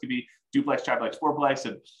FHA loans can be duplex, triplex, fourplex,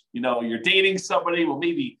 and you're dating somebody. Well,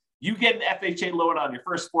 maybe you get an FHA loan on your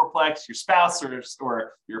first fourplex, your spouse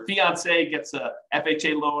or your fiance gets a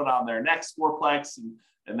FHA loan on their next fourplex,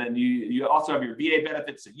 and then you also have your VA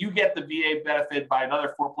benefit. So you get the VA benefit by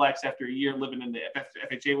another fourplex after a year living in the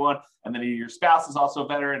FHA one, and then your spouse is also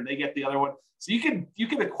better and they get the other one. So you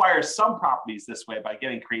can acquire some properties this way by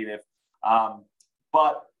getting creative,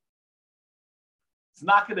 but it's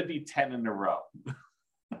not going to be 10 in a row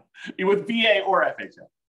with VA or FHA.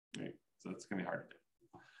 Right? So it's going to be hard to do.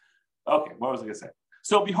 Okay, what was I going to say?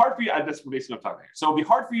 So it'd be hard for you. That's basically what I'm talking about here. So it'd be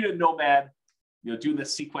hard for you to nomad, doing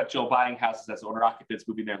this sequential buying houses as owner occupants,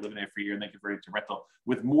 moving there, living there for a year, and then converting to rental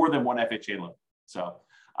with more than one FHA loan. So,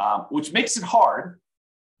 which makes it hard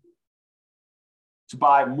to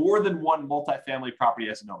buy more than one multifamily property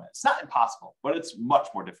as a nomad. It's not impossible, but it's much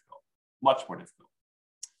more difficult. Much more difficult.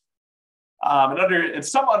 And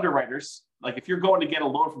some underwriters, like if you're going to get a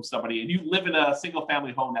loan from somebody and you live in a single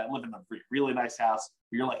family home that live in a really nice house,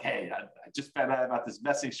 you're like, hey, I just found out about this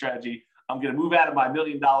vesting strategy. I'm going to move out of my $1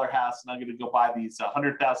 million house and I'm going to go buy these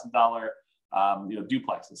 $100,000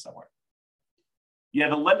 duplexes somewhere. Yeah,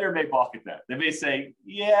 the lender may balk at that. They may say,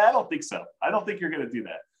 yeah, I don't think so. I don't think you're going to do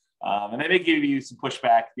that. And they may give you some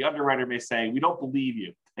pushback. The underwriter may say, we don't believe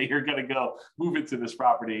you that you're going to go move into this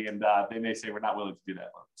property. And they may say, we're not willing to do that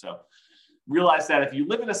loan. So realize that if you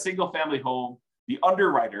live in a single family home, the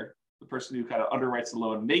underwriter, the person who kind of underwrites the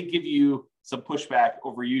loan, may give you some pushback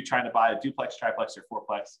over you trying to buy a duplex, triplex, or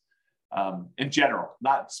fourplex in general,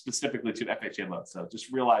 not specifically to an FHA loan. So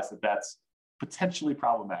just realize that that's potentially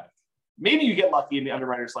problematic. Maybe you get lucky and the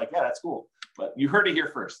underwriter's like, yeah, that's cool. But you heard it here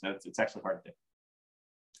first. It's actually hard to do.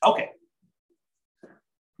 Okay.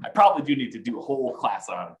 I probably do need to do a whole class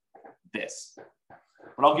on this,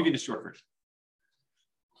 but I'll give you the short version.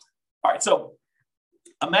 All right, so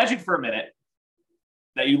imagine for a minute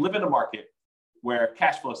that you live in a market where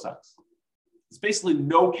cash flow sucks. There's basically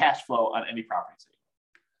no cash flow on any properties.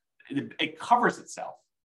 It covers itself,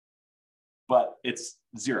 but it's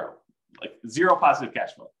zero, like zero positive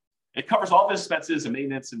cash flow. It covers all the expenses and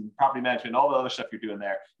maintenance and property management and all the other stuff you're doing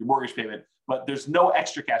there, your mortgage payment, but there's no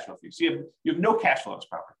extra cash flow for you. So you have no cash flow on this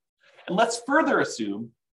property. And let's further assume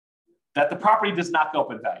that the property does not go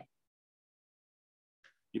up in value.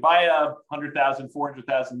 You buy a $100,000, $400,000,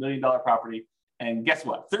 $1 million property, and guess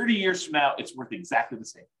what? 30 years from now, it's worth exactly the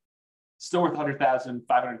same. Still worth $100,000,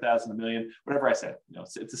 $500,000, $1 million, whatever I said.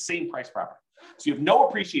 It's the same price property. So you have no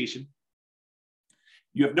appreciation,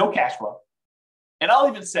 you have no cash flow, and I'll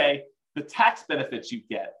even say the tax benefits you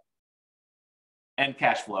get and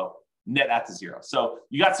cash flow net out to zero. So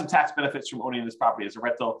you got some tax benefits from owning this property as a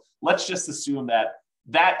rental. Let's just assume that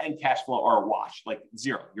and cash flow are a wash, like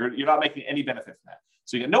zero. You're not making any benefit from that.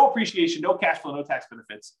 So you get no appreciation, no cash flow, no tax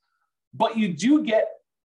benefits, but you do get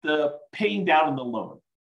the paying down on the loan.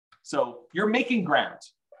 So you're making ground.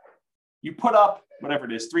 You put up whatever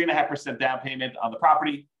it is, 3.5% down payment on the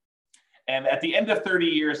property, And at the end of 30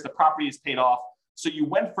 years, the property is paid off. So you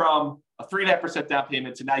went from a 3.5% down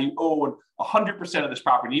payment to now you own 100% of this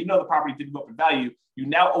property. Even though the property didn't go up in value, you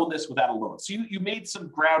now own this without a loan. So you made some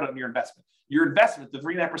ground on your investment. Your investment, the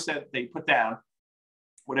 3.5% they put down,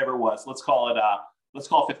 whatever it was, let's call it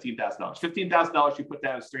 $15,000. $15,000 you put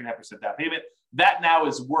down as 3.5% down payment. That now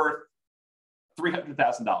is worth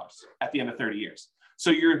 $300,000 at the end of 30 years.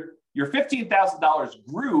 So your $15,000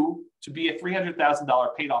 grew to be a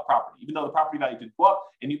 $300,000 paid off property, even though the property value didn't go up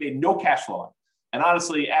and you made no cash flow on it. And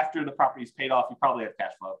honestly, after the property is paid off, you probably have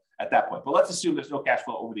cash flow at that point. But let's assume there's no cash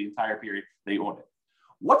flow over the entire period that you own it.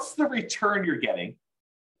 What's the return you're getting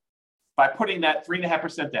by putting that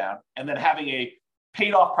 3.5% down and then having a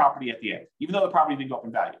paid off property at the end, even though the property didn't go up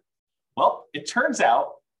in value? Well, it turns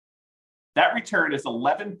out that return is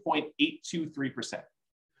 11.823%.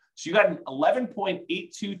 So you got an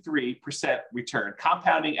 11.823% return,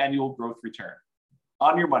 compounding annual growth return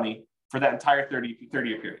on your money for that entire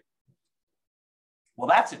 30-year period. Well,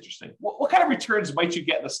 that's interesting. What kind of returns might you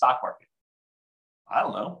get in the stock market? I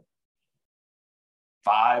don't know.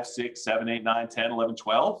 5, 6, 7, 8, 9, 10, 11,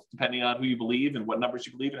 12, depending on who you believe and what numbers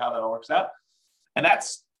you believe and how that all works out. And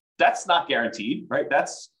that's not guaranteed, right?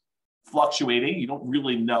 That's fluctuating. You don't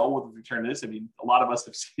really know what the return is. I mean, a lot of us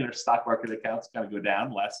have seen our stock market accounts kind of go down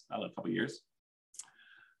the last, couple of years.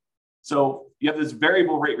 So you have this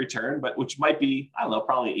variable rate return, but which might be,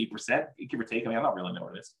 probably 8%, give or take. I mean, I don't really know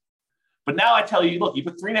what it is. But now I tell you, look, you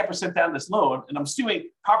put 3.5% down this loan, and I'm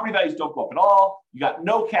assuming property values don't go up at all. You got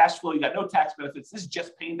no cash flow. You got no tax benefits. This is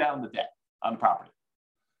just paying down the debt on the property.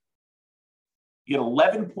 You get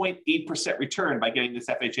 11.8% return by getting this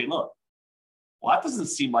FHA loan. Well, that doesn't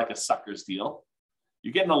seem like a sucker's deal.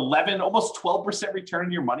 You're getting 11, almost 12% return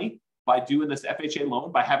on your money by doing this FHA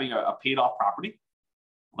loan, by having a paid off property.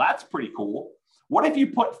 Well, that's pretty cool. What if you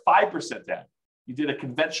put 5% down? You did a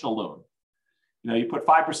conventional loan. You put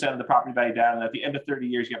 5% of the property value down, and at the end of 30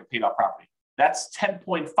 years, you have a paid off property. That's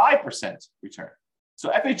 10.5% return. So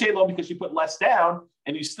FHA loan, because you put less down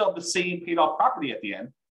and you still have the same paid off property at the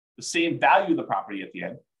end, the same value of the property at the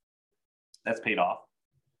end that's paid off,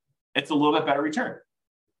 it's a little bit better return.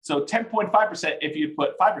 So 10.5% if you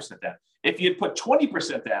put 5% down. If you put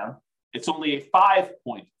 20% down, it's only a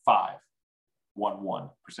 5.511%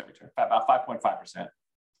 return, about 5.5%. And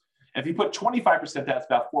if you put 25% down, it's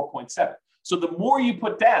about 4.7. So the more you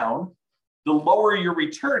put down, the lower your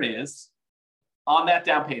return is on that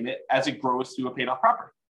down payment as it grows to a paid off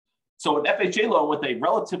property. So an FHA loan with a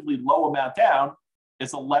relatively low amount down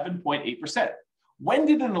is 11.8%. When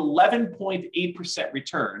did an 11.8%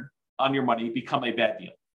 return on your money become a bad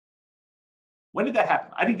deal? When did that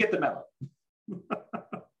happen? I didn't get the memo.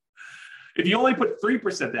 If you only put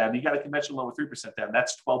 3% down, you got a conventional loan with 3% down,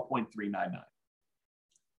 that's 12.399.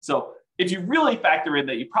 So if you really factor in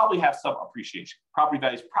that you probably have some appreciation, property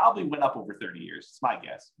values probably went up over 30 years. It's my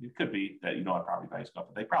guess. It could be that you don't have property values go up,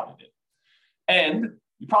 but they probably did. And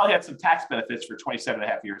you probably had some tax benefits for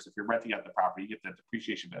 27.5 years. If you're renting out the property, you get that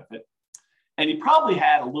depreciation benefit. And you probably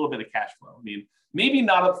had a little bit of cash flow. I mean, maybe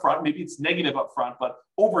not up front, maybe it's negative up front, but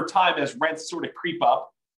over time as rents sort of creep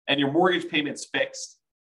up and your mortgage payment's fixed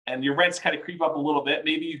and your rents kind of creep up a little bit,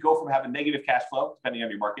 maybe you go from having negative cash flow, depending on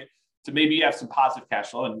your market, to maybe you have some positive cash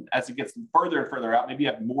flow. And as it gets further and further out, maybe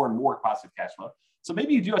you have more and more positive cash flow. So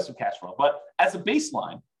maybe you do have some cash flow, but as a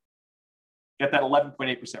baseline, get that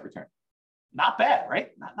 11.8% return. Not bad,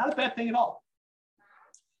 right? Not a bad thing at all.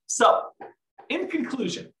 So in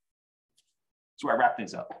conclusion, that's where I wrap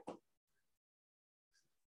things up.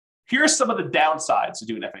 Here are some of the downsides to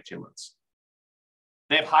doing FHA loans.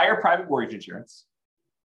 They have higher private mortgage insurance.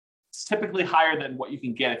 It's typically higher than what you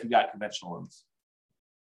can get if you got conventional loans.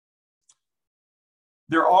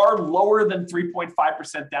 There are lower than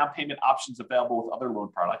 3.5% down payment options available with other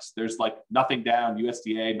loan products. There's like nothing down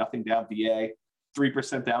USDA, nothing down VA,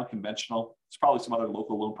 3% down conventional. There's probably some other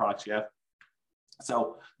local loan products you have.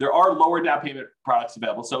 So there are lower down payment products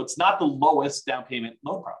available. So it's not the lowest down payment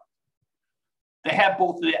loan product. They have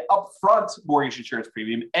both the upfront mortgage insurance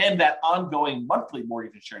premium and that ongoing monthly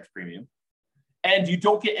mortgage insurance premium. And you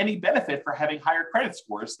don't get any benefit for having higher credit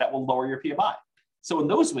scores that will lower your PMI. So in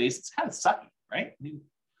those ways, it's kind of sucky, right? You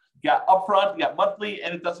got upfront, you got monthly,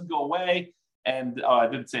 and it doesn't go away. And I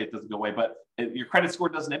didn't say it doesn't go away, but your credit score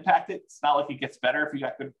doesn't impact it. It's not like it gets better if you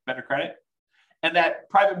got better credit. And that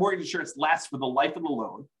private mortgage insurance lasts for the life of the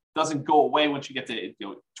loan, doesn't go away once you get to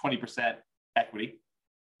 20% equity.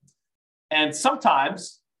 And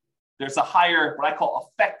sometimes there's a higher, what I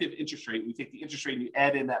call effective interest rate. We take the interest rate and you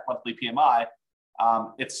add in that monthly PMI.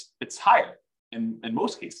 It's higher in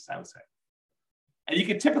most cases, I would say. And you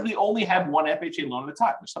can typically only have one FHA loan at a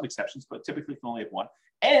time. There's some exceptions, but typically you can only have one.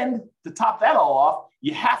 And to top that all off,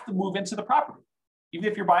 you have to move into the property. Even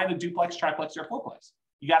if you're buying a duplex, triplex, or fourplex,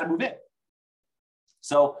 you got to move in.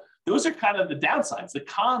 So those are kind of the downsides, the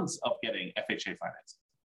cons of getting FHA financing.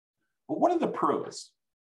 But what are the pros?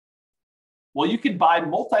 Well, you can buy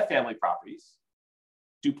multifamily properties,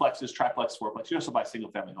 duplexes, triplex, fourplex. You also buy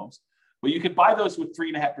single family homes, but you can buy those with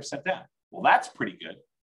 3.5% down. Well, that's pretty good.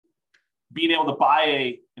 Being able to buy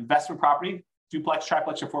a investment property, duplex,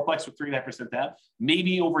 triplex, or fourplex with 3.5% down,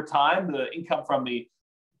 maybe over time, the income from the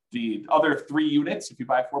other 3 units, if you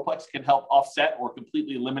buy a fourplex, can help offset or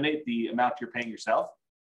completely eliminate the amount you're paying yourself.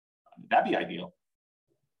 That'd be ideal.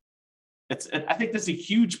 I think this is a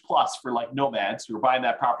huge plus for like nomads who are buying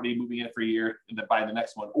that property, moving in for a year, and then buying the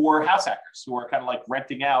next one, or house hackers who are kind of like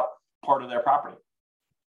renting out part of their property.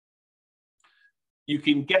 You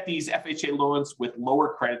can get these FHA loans with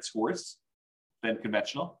lower credit scores than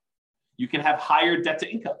conventional. You can have higher debt to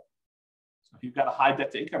income. So if you've got a high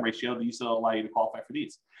debt to income ratio, these will allow you to qualify for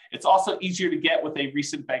these. It's also easier to get with a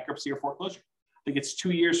recent bankruptcy or foreclosure. I think it's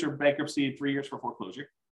 2 years for bankruptcy and 3 years for foreclosure.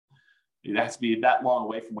 It has to be that long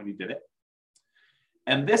away from when you did it.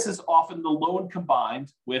 And this is often the loan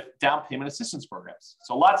combined with down payment assistance programs.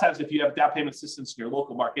 So a lot of times if you have down payment assistance in your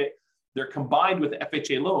local market, they're combined with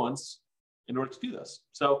FHA loans in order to do this.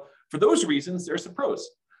 So for those reasons, there's some pros.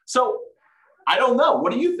 So I don't know.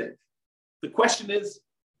 What do you think? The question is,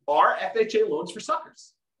 are FHA loans for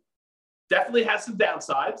suckers? Definitely has some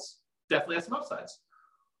downsides, definitely has some upsides.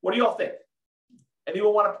 What do you all think?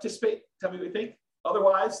 Anyone want to participate? Tell me what you think.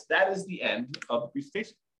 Otherwise, that is the end of the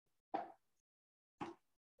presentation.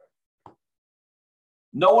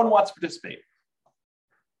 No one wants to participate.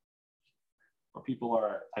 Or people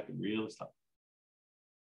are typing real stuff.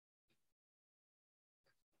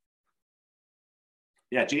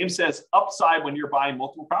 Yeah, James says upside when you're buying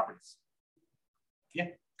multiple properties. Yeah,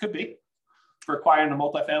 could be. For acquiring the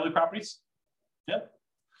multifamily properties. Yeah,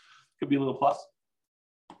 could be a little plus.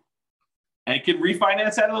 And you can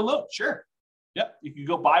refinance out of the loan. Sure. Yep, you can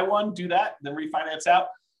go buy one, do that, then refinance out.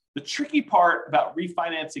 The tricky part about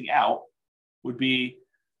refinancing out would be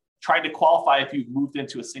trying to qualify if you've moved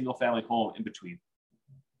into a single family home in between.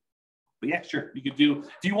 But yeah, sure. You could do,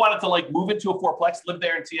 if you wanted to like move into a fourplex, live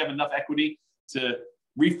there until you have enough equity to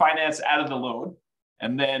refinance out of the loan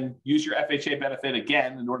and then use your FHA benefit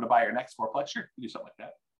again in order to buy your next fourplex, sure, you can do something like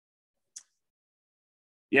that.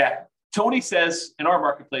 Yeah, Tony says in our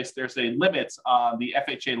marketplace, there's a limit on the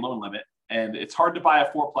FHA loan limit, and it's hard to buy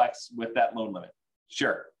a fourplex with that loan limit.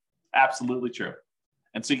 Sure, absolutely true.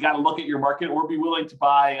 And so you got to look at your market or be willing to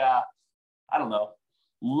buy, I don't know,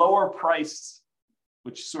 lower priced,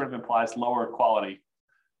 which sort of implies lower quality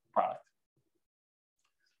product.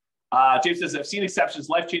 James says, I've seen exceptions,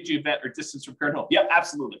 life-changing event or distance from current home. Yep,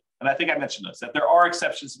 absolutely. And I think I mentioned this, that there are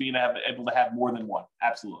exceptions to being able to have more than one.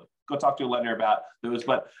 Absolutely. Go talk to a lender about those.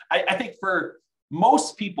 But I think for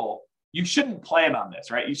most people, you shouldn't plan on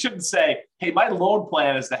this, right? You shouldn't say, hey, my loan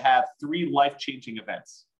plan is to have 3 life-changing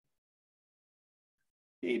events.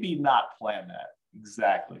 Maybe not plan that.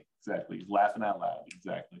 Exactly. He's laughing out loud.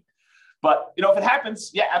 Exactly. But, if it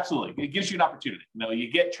happens, yeah, absolutely. It gives you an opportunity.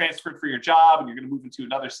 You get transferred for your job and you're going to move into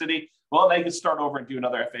another city. Well, now you can start over and do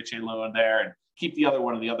another FHA loan there and keep the other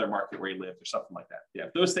one in the other market where you live or something like that. Yeah,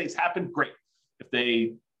 if those things happen, great.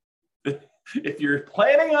 If you're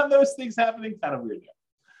planning on those things happening, kind of weird.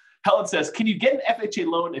 Helen says, can you get an FHA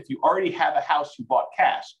loan if you already have a house you bought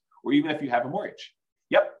cash or even if you have a mortgage?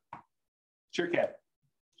 Yep, sure can.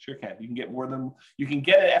 Sure can. You can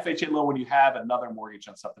get an FHA loan when you have another mortgage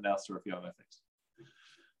on something else or a few other things.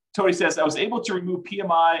 Tony says, I was able to remove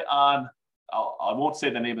PMI on, I won't say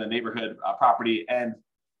the name of the neighborhood property, and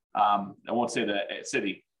I won't say the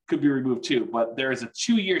city, could be removed too, but there is a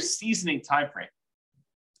 2-year seasoning time frame.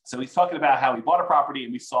 So he's talking about how he bought a property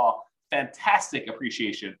and we saw fantastic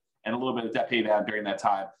appreciation and a little bit of debt pay down during that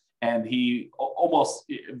time. And he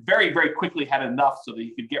almost very, very quickly had enough so that he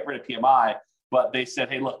could get rid of PMI. But they said,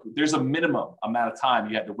 hey, look, there's a minimum amount of time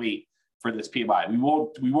you had to wait for this PMI. We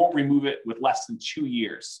won't remove it with less than 2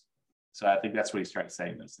 years. So I think that's what he's trying to say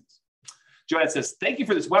in those things. Joanne says, thank you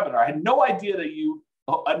for this webinar. I had no idea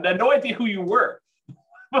I had no idea who you were.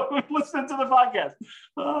 Listen to the podcast.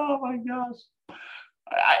 Oh my gosh.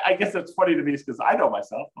 I guess that's funny to me because I know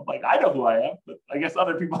myself. I'm like, I know who I am, but I guess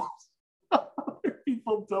other people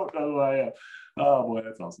don't know who I am. Oh boy,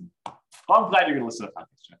 that's awesome. Well, I'm glad you're going to listen to the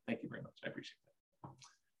podcast, John. Thank you very much. I appreciate that.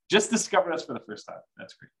 Just discovered us for the first time.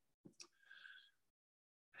 That's great.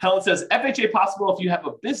 Helen says, FHA possible if you have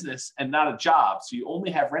a business and not a job, so you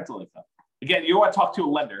only have rental income. Again, you want to talk to a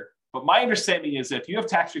lender But my understanding is that if you have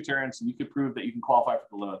tax returns and you can prove that you can qualify for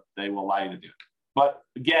the loan, they will allow you to do it. But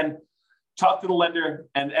again, talk to the lender.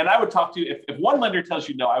 And I would talk to, if one lender tells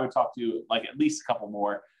you no, I would talk to like at least a couple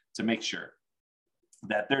more to make sure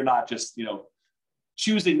that they're not just,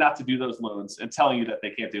 choosing not to do those loans and telling you that they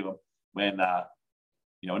can't do them when,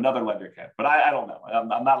 another lender can. But I don't know.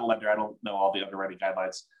 I'm not a lender. I don't know all the underwriting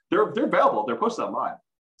guidelines. They're available. They're posted online.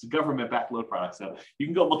 It's a government-backed loan product. So you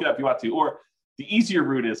can go look it up if you want to. Or the easier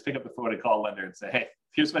route is pick up the phone and call a lender and say, hey,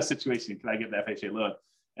 here's my situation. Can I get an FHA loan?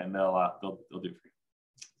 And they'll do it for you.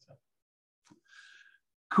 So.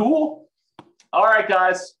 Cool. All right,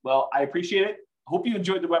 guys. Well, I appreciate it. Hope you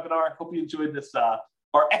enjoyed the webinar. Hope you enjoyed this, our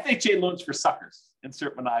FHA Loans for Suckers.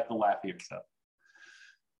 Insert maniacal laugh here. So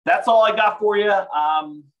that's all I got for you.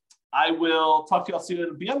 I will talk to you all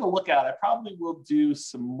soon. Be on the lookout. I probably will do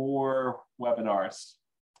some more webinars.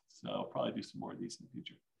 So I'll probably do some more of these in the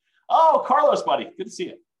future. Oh, Carlos, buddy. Good to see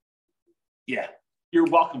you. Yeah, you're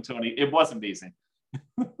welcome, Tony. It was amazing.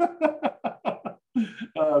 That's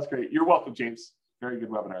great. You're welcome, James. Very good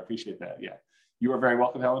webinar. I appreciate that. Yeah, you are very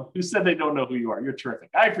welcome, Helen. Who said they don't know who you are? You're terrific.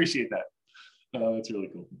 I appreciate that. That's really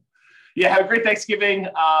cool. Yeah, have a great Thanksgiving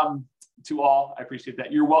to all. I appreciate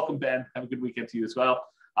that. You're welcome, Ben. Have a good weekend to you as well.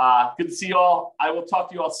 Good to see you all. I will talk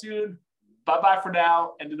to you all soon. Bye-bye for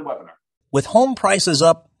now. End of the webinar. With home prices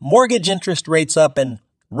up, mortgage interest rates up, and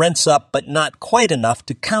rents up, but not quite enough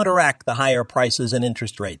to counteract the higher prices and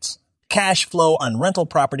interest rates, cash flow on rental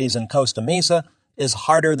properties in Costa Mesa is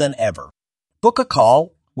harder than ever. Book a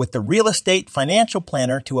call with the Real Estate Financial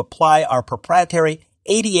Planner to apply our proprietary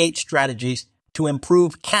 88 strategies to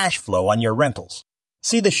improve cash flow on your rentals.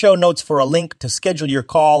 See the show notes for a link to schedule your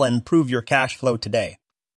call and improve your cash flow today.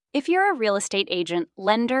 If you're a real estate agent,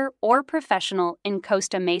 lender, or professional in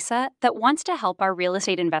Costa Mesa that wants to help our real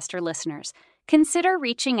estate investor listeners, consider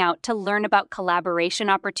reaching out to learn about collaboration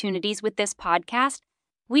opportunities with this podcast.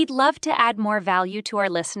 We'd love to add more value to our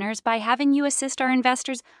listeners by having you assist our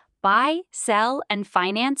investors buy, sell, and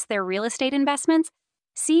finance their real estate investments.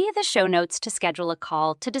 See the show notes to schedule a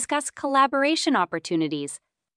call to discuss collaboration opportunities.